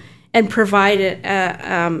and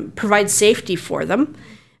provide safety for them,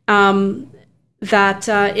 that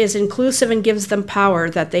is inclusive and gives them power,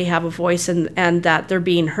 that they have a voice and that they're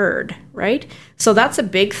being heard, right? So that's a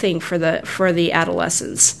big thing for the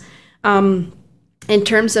adolescents. In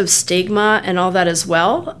terms of stigma and all that as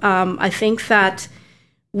well, I think that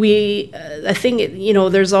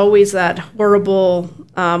there's always that horrible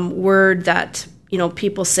word that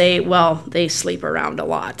people say, well, they sleep around a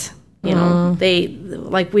lot.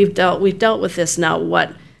 We've dealt with this now,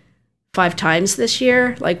 5 times this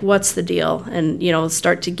year? Like, what's the deal? And,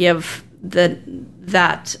 start to give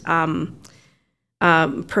that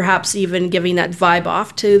perhaps even giving that vibe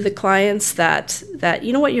off to the clients that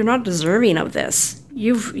you know what, you're not deserving of this.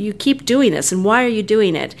 You keep doing this, and why are you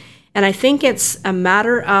doing it? And I think it's a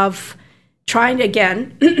matter of trying to,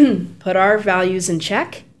 again, put our values in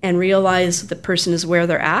check and realize the person is where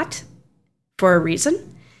they're at for a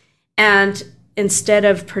reason. And instead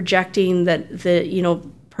of projecting that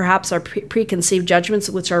perhaps our preconceived judgments,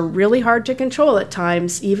 which are really hard to control at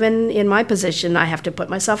times, even in my position, I have to put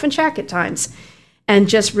myself in check at times, and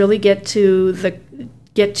just really get to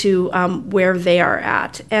where they are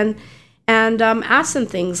at, and ask them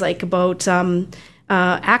things like about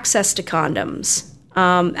access to condoms,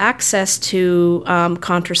 access to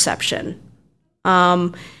contraception.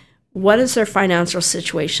 What is their financial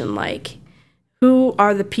situation like? Who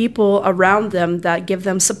are the people around them that give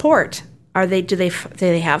them support? Do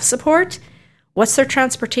they have support? What's their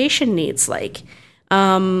transportation needs like?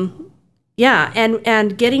 And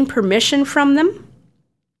getting permission from them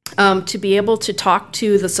to be able to talk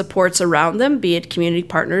to the supports around them, be it community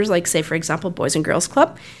partners, like say, for example, Boys and Girls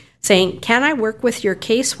Club, saying, can I work with your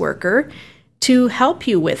caseworker to help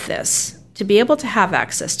you with this, to be able to have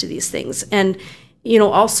access to these things? And,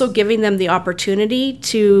 also giving them the opportunity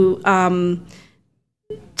to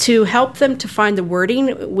help them to find the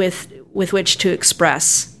wording with which to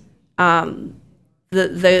express their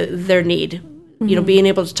need, being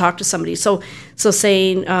able to talk to somebody. So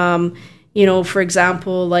saying, for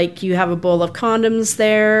example, like you have a bowl of condoms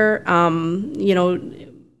there,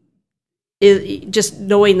 just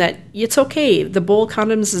knowing that it's okay. The bowl of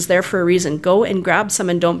condoms is there for a reason. Go and grab some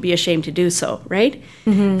and don't be ashamed to do so, right?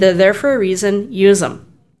 Mm-hmm. They're there for a reason. Use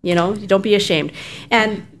them. Don't be ashamed.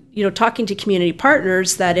 And, talking to community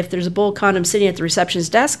partners that if there's a bowl of condoms sitting at the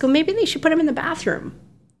receptionist desk, well, maybe they should put them in the bathroom,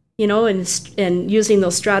 and using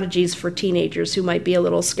those strategies for teenagers who might be a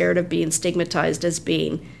little scared of being stigmatized as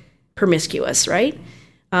being promiscuous, right?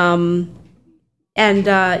 So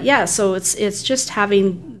it's just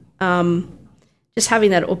having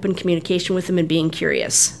that open communication with them and being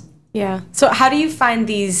curious. Yeah. So how do you find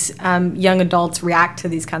these young adults react to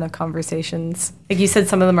these kind of conversations? Like you said,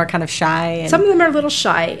 some of them are kind of shy. Some of them are a little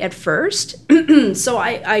shy at first. So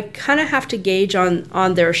I kind of have to gauge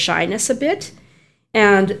on their shyness a bit.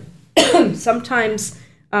 And sometimes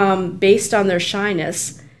based on their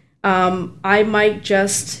shyness, I might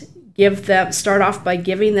just start off by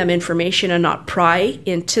giving them information and not pry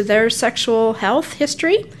into their sexual health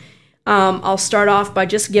history. I'll start off by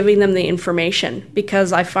just giving them the information,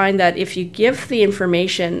 because I find that if you give the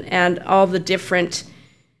information and all the different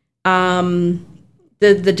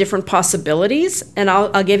the different possibilities, and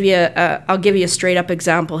I'll give you a straight up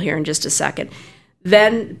example here in just a second.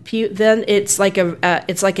 Then it's like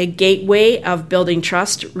a gateway of building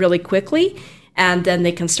trust really quickly, and then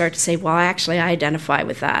they can start to say, well, actually, I identify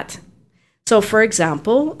with that. So, for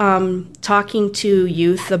example, talking to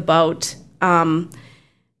youth about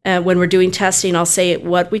when we're doing testing, I'll say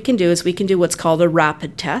what we can do is we can do what's called a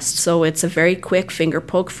rapid test. So it's a very quick finger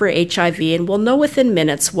poke for HIV, and we'll know within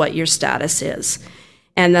minutes what your status is.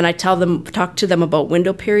 And then I talk to them about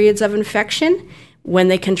window periods of infection, when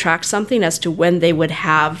they contract something, as to when they would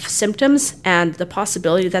have symptoms, and the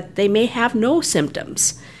possibility that they may have no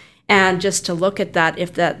symptoms. And just to look at that,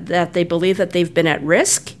 if that they believe that they've been at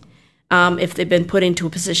risk, if they've been put into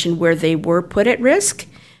a position where they were put at risk,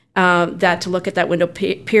 that to look at that window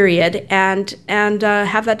period and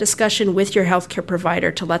have that discussion with your healthcare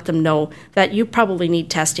provider to let them know that you probably need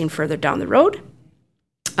testing further down the road.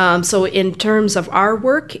 So in terms of our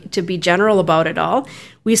work, to be general about it all,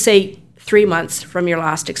 we say 3 months from your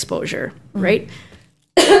last exposure, right?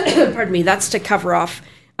 Pardon me, that's to cover off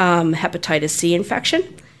hepatitis C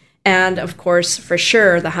infection. And of course, for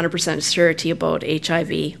sure, the 100% surety about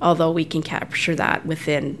HIV, although we can capture that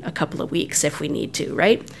within a couple of weeks if we need to,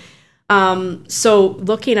 right? So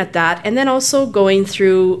looking at that, and then also going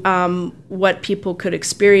through what people could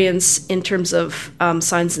experience in terms of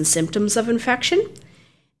signs and symptoms of infection,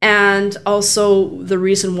 and also the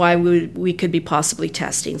reason why we could be possibly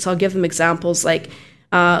testing. So I'll give them examples like,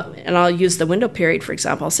 and I'll use the window period, for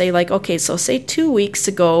example. I'll say like, okay, so say 2 weeks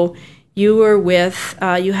ago, you were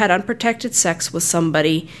you had unprotected sex with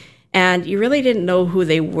somebody, and you really didn't know who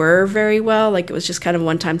they were very well. Like it was just kind of a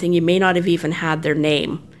one-time thing. You may not have even had their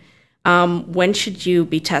name. When should you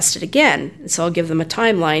be tested again? So I'll give them a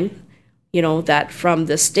timeline, that from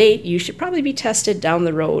this date, you should probably be tested down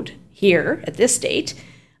the road here at this date.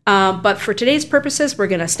 But for today's purposes, we're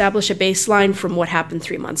going to establish a baseline from what happened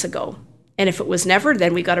 3 months ago. And if it was never,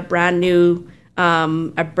 then we got a brand new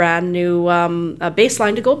baseline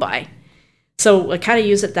to go by. So I kind of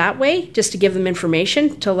use it that way, just to give them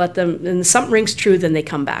information, to let them, and if something rings true, then they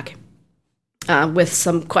come back. with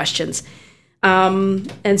some questions.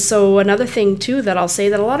 And so another thing too that I'll say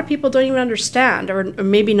that a lot of people don't even understand or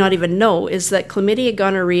maybe not even know is that chlamydia,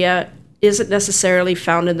 gonorrhea isn't necessarily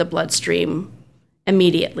found in the bloodstream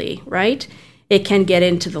immediately, right? It can get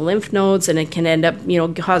into the lymph nodes and it can end up,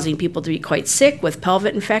 causing people to be quite sick with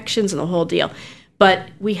pelvic infections and the whole deal. But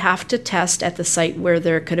we have to test at the site where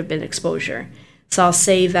there could have been exposure. So I'll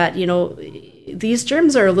say that, these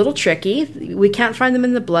germs are a little tricky. We can't find them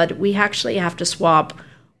in the blood. We actually have to swab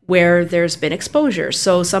where there's been exposure.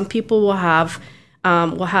 So some people will have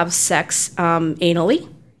sex anally.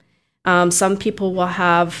 Some people will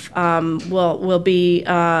have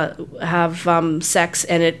sex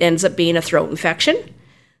and it ends up being a throat infection.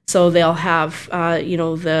 So they'll have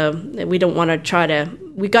we don't want to try to.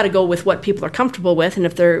 We got to go with what people are comfortable with, and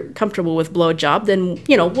if they're comfortable with blowjob, then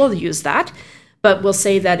we'll use that. But we'll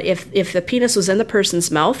say that if the penis was in the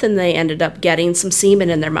person's mouth and they ended up getting some semen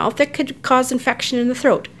in their mouth, that could cause infection in the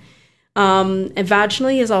throat. And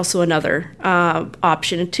vaginally is also another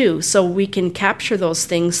option too. So we can capture those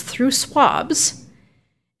things through swabs.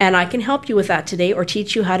 And I can help you with that today or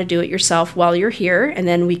teach you how to do it yourself while you're here. And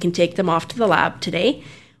then we can take them off to the lab today.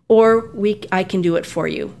 Or I can do it for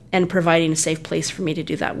you and providing a safe place for me to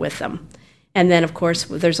do that with them. And then, of course,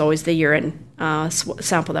 there's always the urine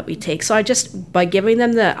sample that we take. So by giving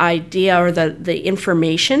them the idea or the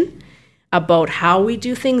information about how we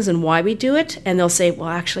do things and why we do it, and they'll say, well,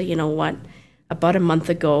 actually, you know what? About a month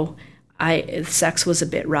ago, sex was a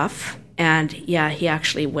bit rough, and yeah, he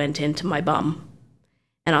actually went into my bum.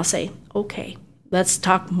 And I'll say, okay, let's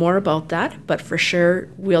talk more about that, but for sure,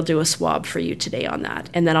 we'll do a swab for you today on that.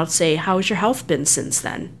 And then I'll say, how's your health been since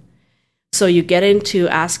then? So you get into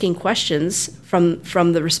asking questions from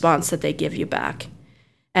the response that they give you back.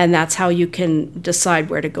 And that's how you can decide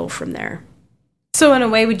where to go from there. So in a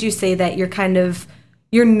way, would you say that you're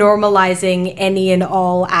normalizing any and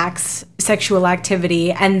all acts, sexual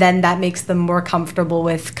activity, and then that makes them more comfortable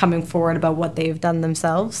with coming forward about what they've done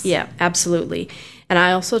themselves? Yeah, absolutely. And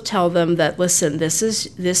I also tell them that, listen, this is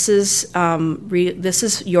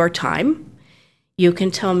your time. You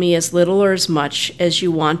can tell me as little or as much as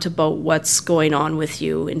you want about what's going on with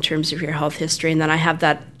you in terms of your health history. And then I have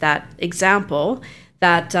that example,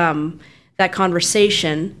 that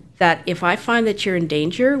conversation, that if I find that you're in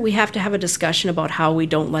danger, we have to have a discussion about how we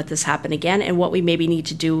don't let this happen again and what we maybe need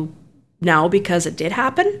to do now because it did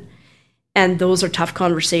happen. And those are tough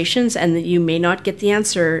conversations, and you may not get the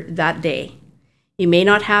answer that day. You may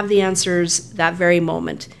not have the answers that very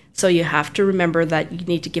moment. So you have to remember that you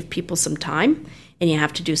need to give people some time and you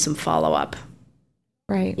have to do some follow-up.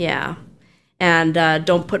 Right. Yeah. And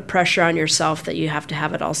don't put pressure on yourself that you have to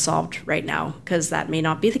have it all solved right now, because that may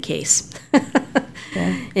not be the case.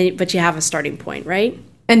 Yeah. But you have a starting point, right?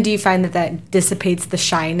 And do you find that dissipates the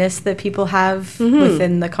shyness that people have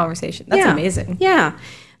within the conversation? That's amazing. Yeah.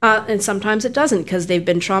 And sometimes it doesn't, because they've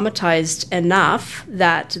been traumatized enough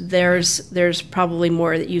that there's probably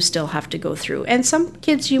more that you still have to go through. And some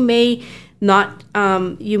kids you may not,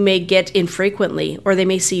 you may get infrequently, or they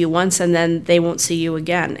may see you once and then they won't see you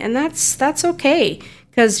again. And that's okay,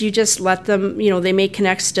 because you just let them, they may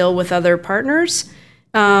connect still with other partners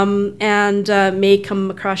and may come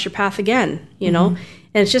across your path again, know.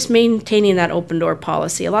 And it's just maintaining that open door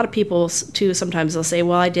policy. A lot of people too, sometimes they'll say,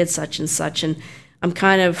 well, I did such and such, and I'm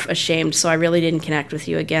kind of ashamed, so I really didn't connect with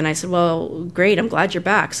you again. I said, well, great, I'm glad you're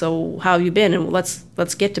back. So how have you been? And let's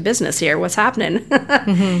get to business here. What's happening?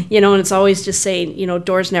 And it's always just saying,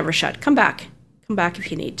 doors never shut. Come back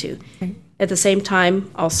if you need to. Right. At the same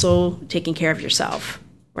time, also taking care of yourself,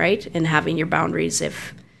 right? And having your boundaries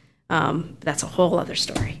if that's a whole other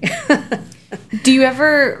story. Do you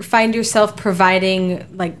ever find yourself providing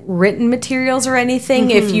written materials or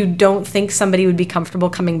anything if you don't think somebody would be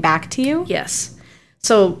comfortable coming back to you? Yes.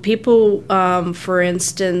 So people, for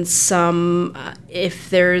instance, if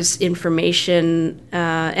there's information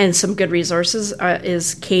and some good resources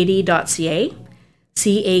is catie.ca,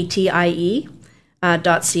 CATIE.ca.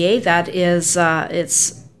 That is,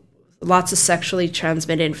 it's lots of sexually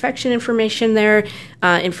transmitted infection information there,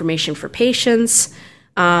 information for patients,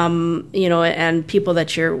 and people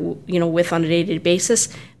that you're, with on a day-to-day basis.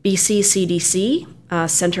 BC CDC,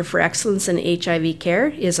 Center for Excellence in HIV Care,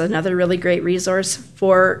 is another really great resource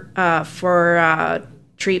for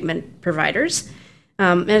treatment providers.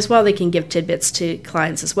 As well, they can give tidbits to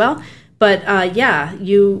clients as well. But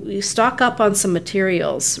you stock up on some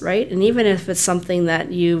materials, right? And even if it's something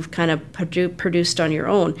that you've kind of produced on your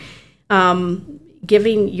own,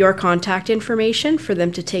 giving your contact information for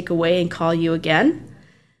them to take away and call you again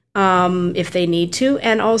if they need to.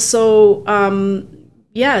 And also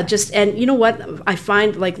and you know what? I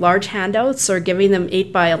find like large handouts or giving them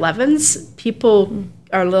 8x11s, people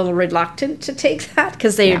are a little reluctant to take that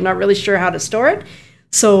because they're not really sure how to store it.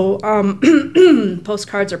 So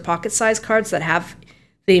postcards or pocket-sized cards that have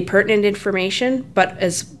the pertinent information, but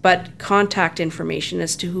contact information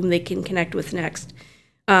as to whom they can connect with next.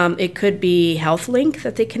 It could be HealthLink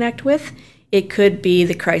that they connect with. It could be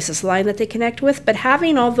the crisis line that they connect with. But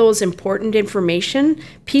having all those important information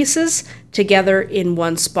pieces together in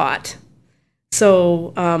one spot.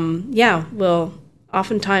 So, well,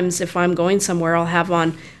 oftentimes if I'm going somewhere, I'll have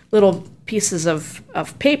on little pieces of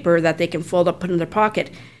paper that they can fold up, put in their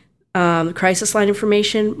pocket. Crisis line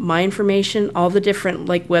information, my information, all the different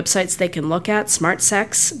like websites they can look at,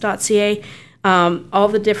 smartsex.ca, all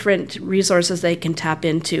the different resources they can tap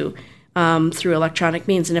into through electronic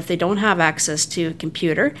means. And if they don't have access to a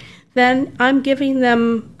computer, then I'm giving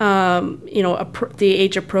them, the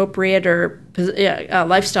age-appropriate or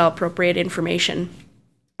lifestyle-appropriate information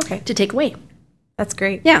to take away. That's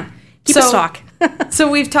great. Yeah. Keep a stock. So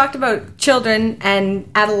we've talked about children and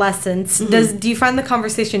adolescents. Do you find the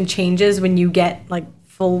conversation changes when you get like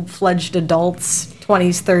full-fledged adults,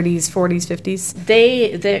 20s, 30s, 40s, 50s?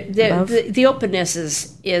 The openness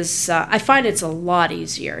is I find it's a lot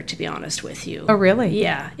easier, to be honest with you. Oh, really?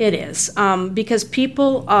 Yeah, it is. Because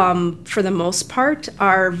people, for the most part,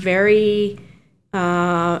 are very,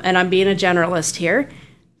 and I'm being a generalist here,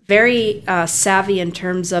 very savvy in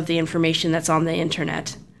terms of the information that's on the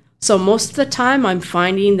internet. So most of the time I'm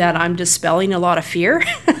finding that I'm dispelling a lot of fear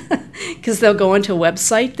because they'll go into a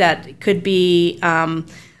website that could be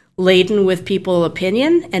laden with people's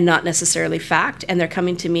opinion and not necessarily fact. And they're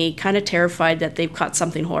coming to me kind of terrified that they've caught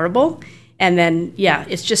something horrible. And then,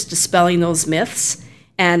 it's just dispelling those myths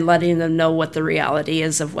and letting them know what the reality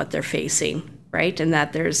is of what they're facing, right? And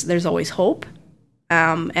that there's always hope,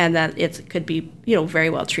 and that it could be,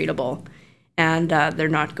 very well treatable. And they're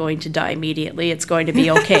not going to die immediately. It's going to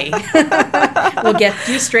be okay. We'll get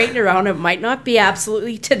you straightened around. It might not be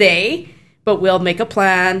absolutely today, but we'll make a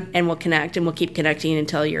plan and we'll connect and we'll keep connecting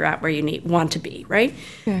until you're at where you want to be, right?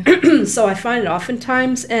 Yeah. So I find it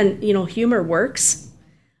oftentimes, and humor works.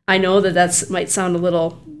 I know that might sound a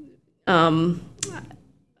little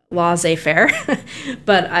laissez-faire,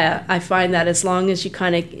 but I find that as long as you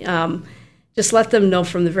kind of just let them know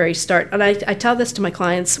from the very start. And I tell this to my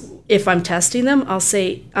clients if I'm testing them. I'll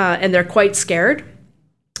say, and they're quite scared,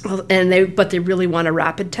 but they really want a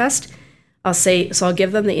rapid test. I'll say, so I'll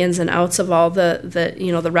give them the ins and outs of all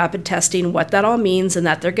the rapid testing, what that all means, and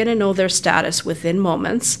that they're going to know their status within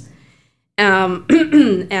moments. And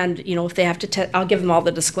if they have to, I'll give them all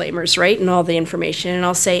the disclaimers, right, and all the information, and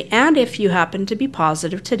I'll say, and if you happen to be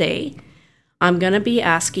positive today, I'm going to be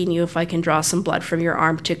asking you if I can draw some blood from your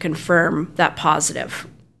arm to confirm that positive.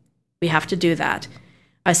 We have to do that.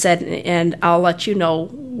 I said, and I'll let you know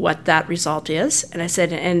what that result is. And I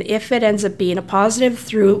said, and if it ends up being a positive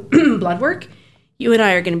through blood work, you and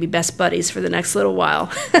I are going to be best buddies for the next little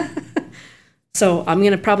while. So I'm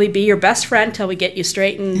going to probably be your best friend till we get you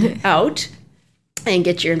straightened out and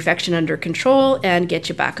get your infection under control and get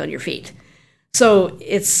you back on your feet. So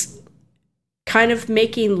it's kind of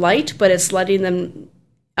making light, but it's letting them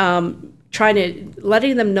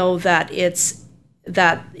letting them know that it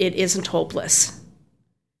isn't hopeless.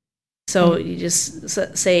 So you just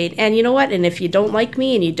say, and you know what? And if you don't like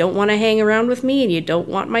me and you don't want to hang around with me and you don't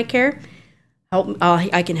want my care,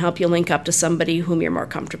 I can help you link up to somebody whom you're more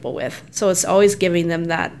comfortable with. So it's always giving them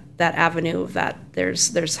that avenue of that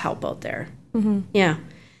there's help out there. Mm-hmm. Yeah.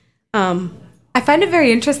 I find it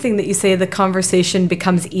very interesting that you say the conversation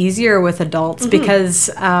becomes easier with adults, because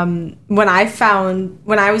when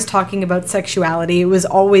I was talking about sexuality, it was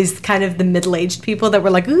always kind of the middle-aged people that were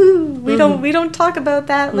like, "Ooh, we don't talk about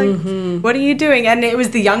that. Like, what are you doing?" And it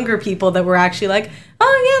was the younger people that were actually like,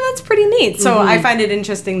 "Oh, yeah, that's pretty neat." So I find it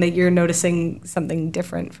interesting that you're noticing something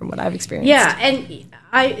different from what I've experienced. Yeah, and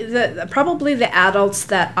probably the adults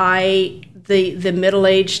that the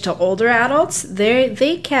middle-aged to older adults,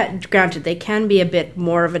 they can be a bit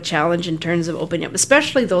more of a challenge in terms of opening up,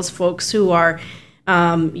 especially those folks who are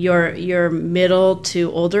your middle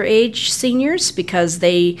to older age seniors, because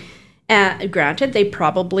they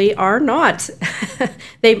probably are not.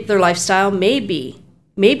 Their lifestyle may be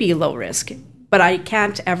low risk, but I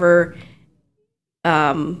can't ever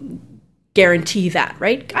guarantee that,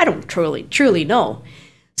 right? I don't truly know.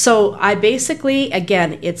 So I basically,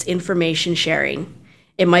 again, it's information sharing.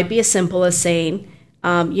 It might be as simple as saying,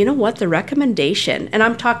 you know what, the recommendation, and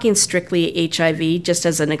I'm talking strictly HIV just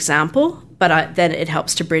as an example, but then it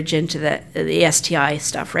helps to bridge into the STI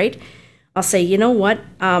stuff, right? I'll say, you know what,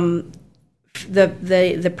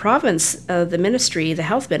 the province, the ministry, the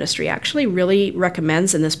health ministry actually really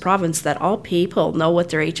recommends in this province that all people know what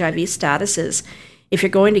their HIV status is. If you're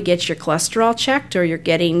going to get your cholesterol checked or you're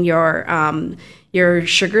getting your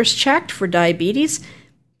sugars checked for diabetes,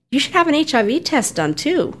 you should have an HIV test done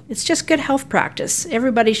too. It's just good health practice.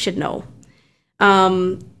 Everybody should know.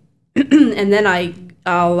 And then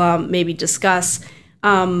I'll maybe discuss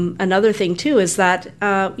another thing too, is that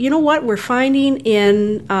you know what we're finding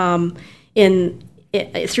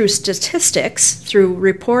through statistics, through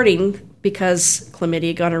reporting, because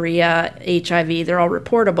chlamydia, gonorrhea, HIV, they're all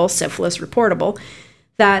reportable, syphilis reportable,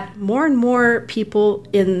 that more and more people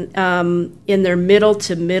in their middle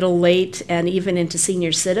to middle late and even into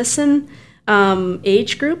senior citizen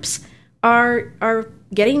age groups are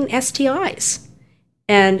getting STIs.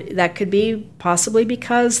 And that could be possibly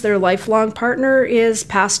because their lifelong partner is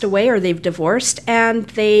passed away or they've divorced, and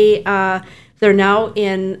they're now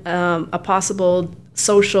in a possible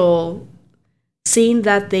social scene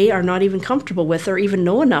that they are not even comfortable with or even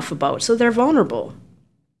know enough about. So they're vulnerable.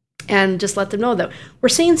 And just let them know that we're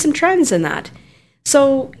seeing some trends in that.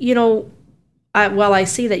 So, while I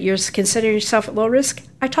see that you're considering yourself at low risk,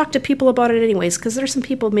 I talk to people about it anyways, because there's some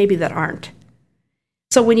people maybe that aren't.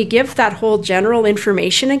 So when you give that whole general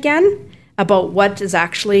information again about what is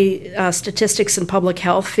actually statistics and public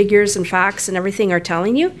health figures and facts and everything are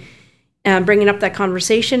telling you, and bringing up that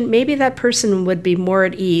conversation, maybe that person would be more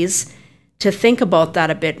at ease to think about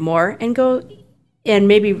that a bit more and go,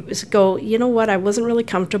 you know what, I wasn't really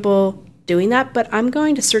comfortable doing that, but I'm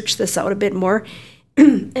going to search this out a bit more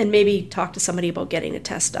and maybe talk to somebody about getting a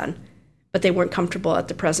test done. But they weren't comfortable at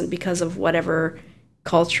the present because of whatever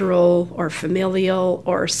cultural or familial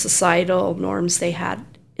or societal norms they had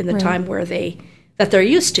in the time that they're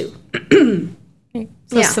used to.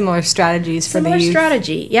 So similar strategies for the youth. Similar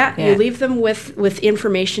strategy, yeah. You leave them with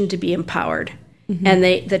information to be empowered. Mm-hmm. And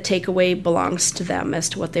the takeaway belongs to them as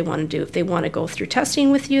to what they want to do. If they want to go through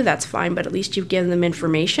testing with you, that's fine, but at least you've given them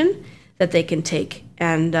information that they can take.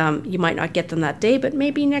 And you might not get them that day, but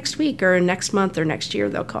maybe next week or next month or next year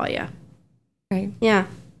they'll call you. Right. Yeah.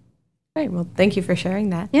 Right. Well, thank you for sharing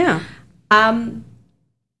that. Yeah.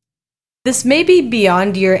 This may be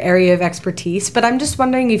beyond your area of expertise, but I'm just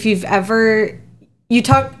wondering if you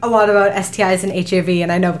talk a lot about STIs and HIV,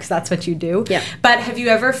 and I know because that's what you do. Yeah. But have you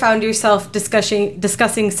ever found yourself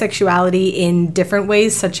discussing sexuality in different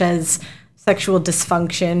ways, such as sexual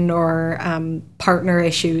dysfunction or partner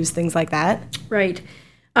issues, things like that? Right.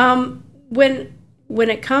 When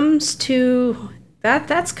it comes to that,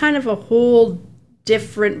 that's kind of a whole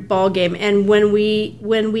different ballgame. And when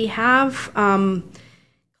we have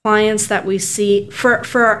clients that we see for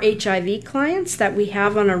our HIV clients that we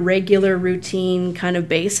have on a regular routine kind of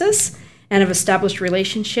basis and have established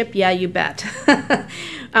relationship, yeah, you bet.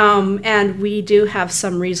 And we do have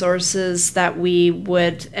some resources that we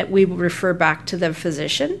would refer back to the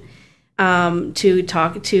physician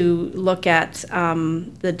to look at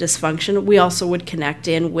the dysfunction. We also would connect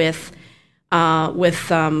in with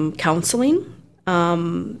counseling.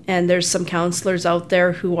 And there's some counselors out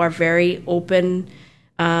there who are very open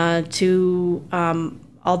to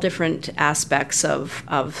all different aspects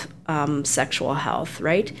of sexual health,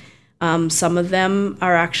 right? Some of them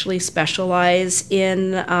are actually specialized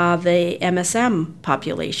in the MSM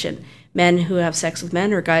population, men who have sex with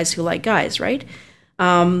men or guys who like guys, right?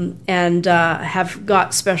 And have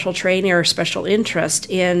got special training or special interest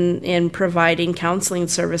in providing counseling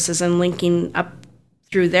services and linking up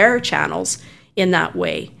through their channels in that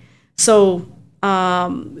way. So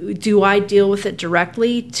do I deal with it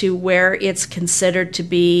directly to where it's considered to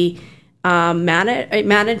be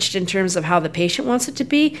managed in terms of how the patient wants it to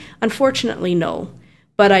be? Unfortunately, no.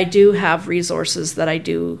 But I do have resources that I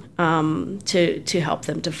do to help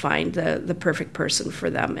them to find the perfect person for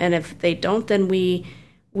them. And if they don't, then we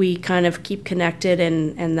kind of keep connected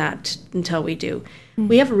and that until we do. Mm-hmm.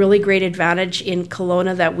 We have a really great advantage in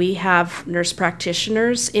Kelowna that we have nurse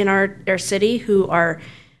practitioners in our city who are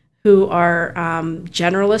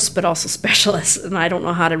generalists but also specialists, and I don't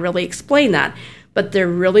know how to really explain that, but they're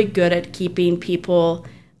really good at keeping people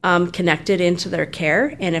connected into their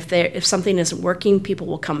care. And if something isn't working, people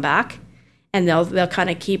will come back, and they'll kind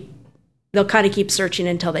of keep searching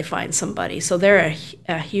until they find somebody. So they're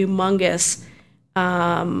a humongous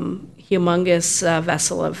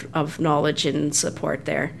vessel of knowledge and support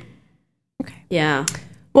there. Okay. Yeah.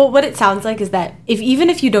 Well, what it sounds like is that even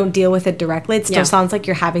if you don't deal with it directly, it still sounds like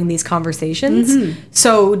you're having these conversations. Mm-hmm.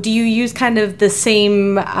 So do you use kind of the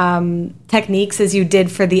same techniques as you did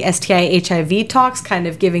for the STI HIV talks, kind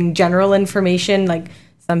of giving general information, like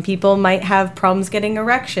Some people might have problems getting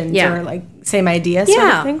erections or like same idea sort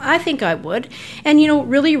of thing. I think I would. And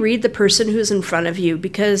really read the person who's in front of you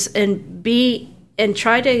and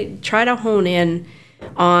try to hone in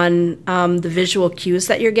on the visual cues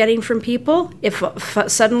that you're getting from people. If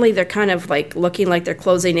suddenly they're kind of like looking like they're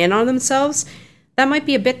closing in on themselves, that might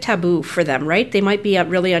be a bit taboo for them, right? They might be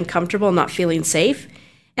really uncomfortable, not feeling safe.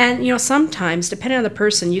 And, sometimes, depending on the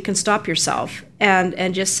person, you can stop yourself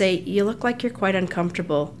and just say, you look like you're quite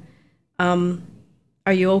uncomfortable.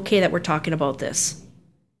 Are you okay that we're talking about this?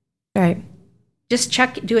 Right. Just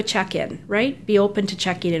do a check-in, right? Be open to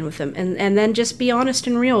checking in with them. And then just be honest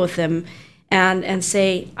and real with them and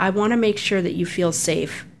say, I want to make sure that you feel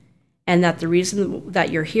safe and that the reason that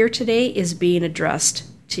you're here today is being addressed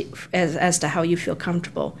as to how you feel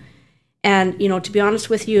comfortable. And, to be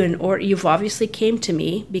honest with you, you've obviously came to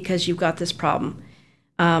me because you've got this problem,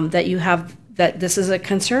 that this is a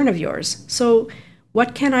concern of yours. So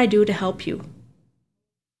what can I do to help you?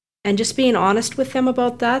 And just being honest with them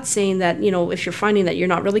about that, saying that, if you're finding that you're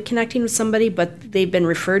not really connecting with somebody, but they've been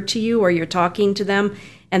referred to you or you're talking to them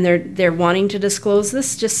and they're wanting to disclose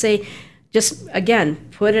this, just again,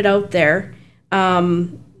 put it out there.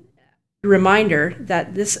 Reminder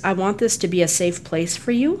that I want this to be a safe place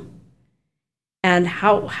for you. And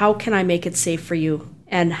how can I make it safe for you?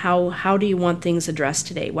 And how do you want things addressed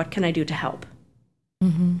today? What can I do to help?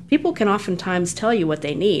 Mm-hmm. People can oftentimes tell you what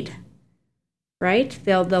they need, right?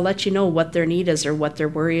 They'll let you know what their need is or what their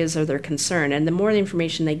worry is or their concern. And the more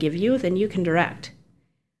information they give you, then you can direct.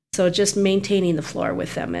 So just maintaining the floor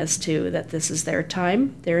with them as to that this is their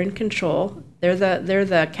time, they're in control, they're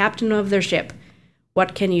the captain of their ship.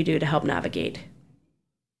 What can you do to help navigate?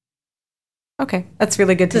 Okay, that's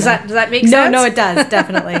really good to know. Does that make sense? No, it does,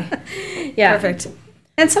 definitely. Yeah. Perfect.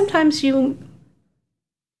 And sometimes you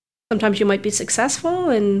might be successful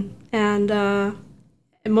and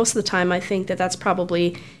most of the time I think that's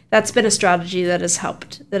been a strategy that has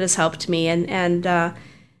helped me and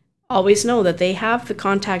always know that they have the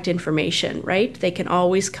contact information, right? They can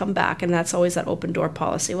always come back, and that's always that open door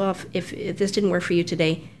policy. Well, if this didn't work for you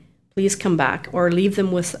today, please come back, or leave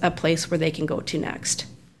them with a place where they can go to next.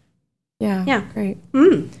 Yeah. Great.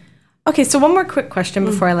 Okay, so one more quick question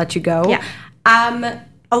before I let you go. Yeah.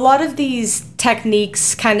 A lot of these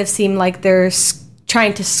techniques kind of seem like they're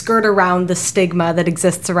trying to skirt around the stigma that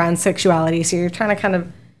exists around sexuality. So you're trying to kind of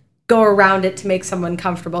go around it to make someone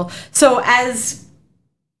comfortable. So as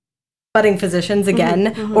budding physicians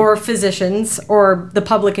again, or physicians, or the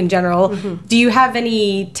public in general, do you have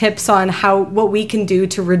any tips on what we can do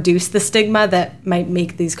to reduce the stigma that might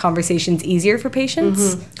make these conversations easier for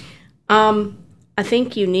patients? I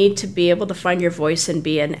think you need to be able to find your voice and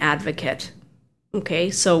be an advocate.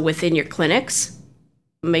 Okay, so within your clinics,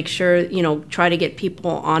 make sure, try to get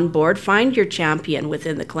people on board. Find your champion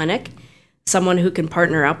within the clinic, someone who can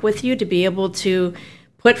partner up with you to be able to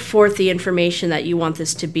put forth the information that you want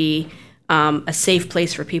this to be a safe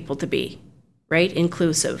place for people to be, right?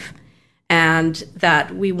 Inclusive. And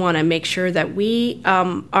that we want to make sure that we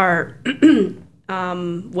are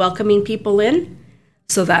welcoming people in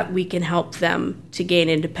so that we can help them to gain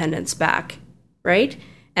independence back, right?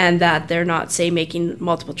 And that they're not, say, making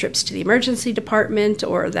multiple trips to the emergency department,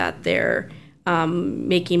 or that they're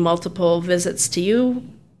making multiple visits to you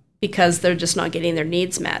because they're just not getting their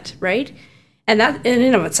needs met, right? And that in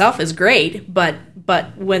and of itself is great, but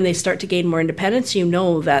when they start to gain more independence,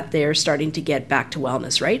 that they're starting to get back to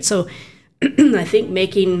wellness, right? So I think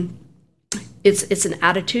it's an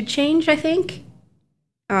attitude change, I think.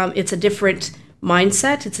 It's a different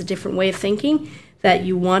mindset, it's a different way of thinking, that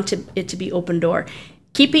you want it to be open door.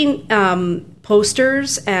 Keeping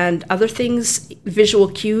posters and other things, visual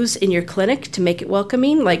cues in your clinic to make it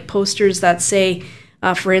welcoming, like posters that say,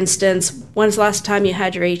 for instance, when's the last time you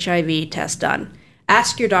had your HIV test done?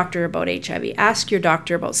 Ask your doctor about HIV. Ask your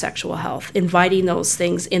doctor about sexual health. Inviting those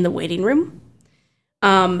things in the waiting room.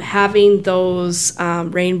 Having those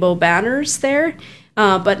rainbow banners there,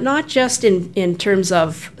 but not just in terms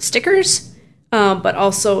of stickers, but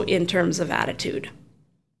also in terms of attitude.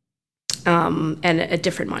 And a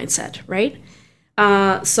different mindset, right?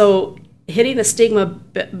 So hitting the stigma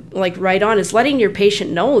like right on is letting your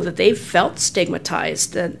patient know that they've felt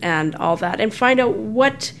stigmatized and all that, and find out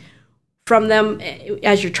what from them,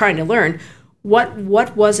 as you're trying to learn,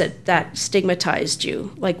 what was it that stigmatized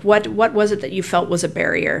you? Like what was it that you felt was a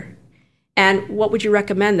barrier? And what would you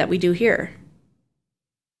recommend that we do here?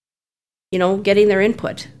 Getting their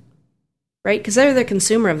input, right? Because they're the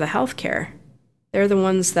consumer of the healthcare. They're the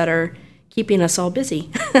ones that are keeping us all busy.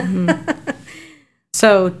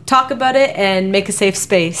 So talk about it and make a safe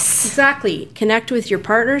space. Exactly. Connect with your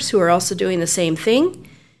partners who are also doing the same thing.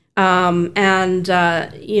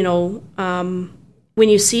 When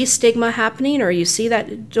you see stigma happening or you see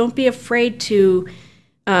that, don't be afraid to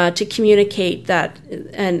communicate that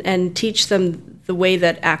and teach them the way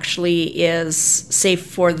that actually is safe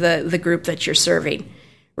for the group that you're serving,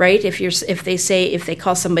 right? If they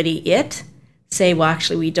call somebody it, say, well,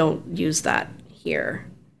 actually, we don't use that here.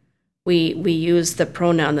 We use the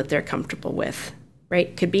pronoun that they're comfortable with,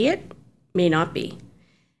 right? Could be it, may not be.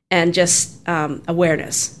 And just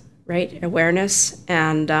awareness, right? Awareness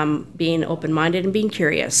and being open-minded and being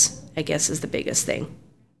curious, I guess, is the biggest thing.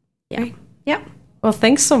 Yeah. Right. Yeah. Well,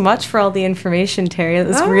 thanks so much for all the information, Terry. That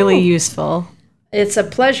was really useful. It's a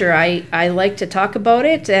pleasure. I like to talk about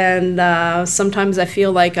it, and sometimes I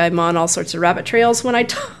feel like I'm on all sorts of rabbit trails when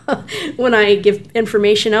I give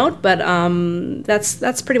information out. But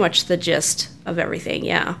that's pretty much the gist of everything,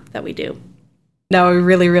 that we do. No, we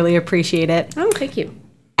really, really appreciate it. Oh, thank you.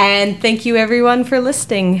 And thank you, everyone, for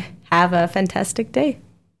listening. Have a fantastic day.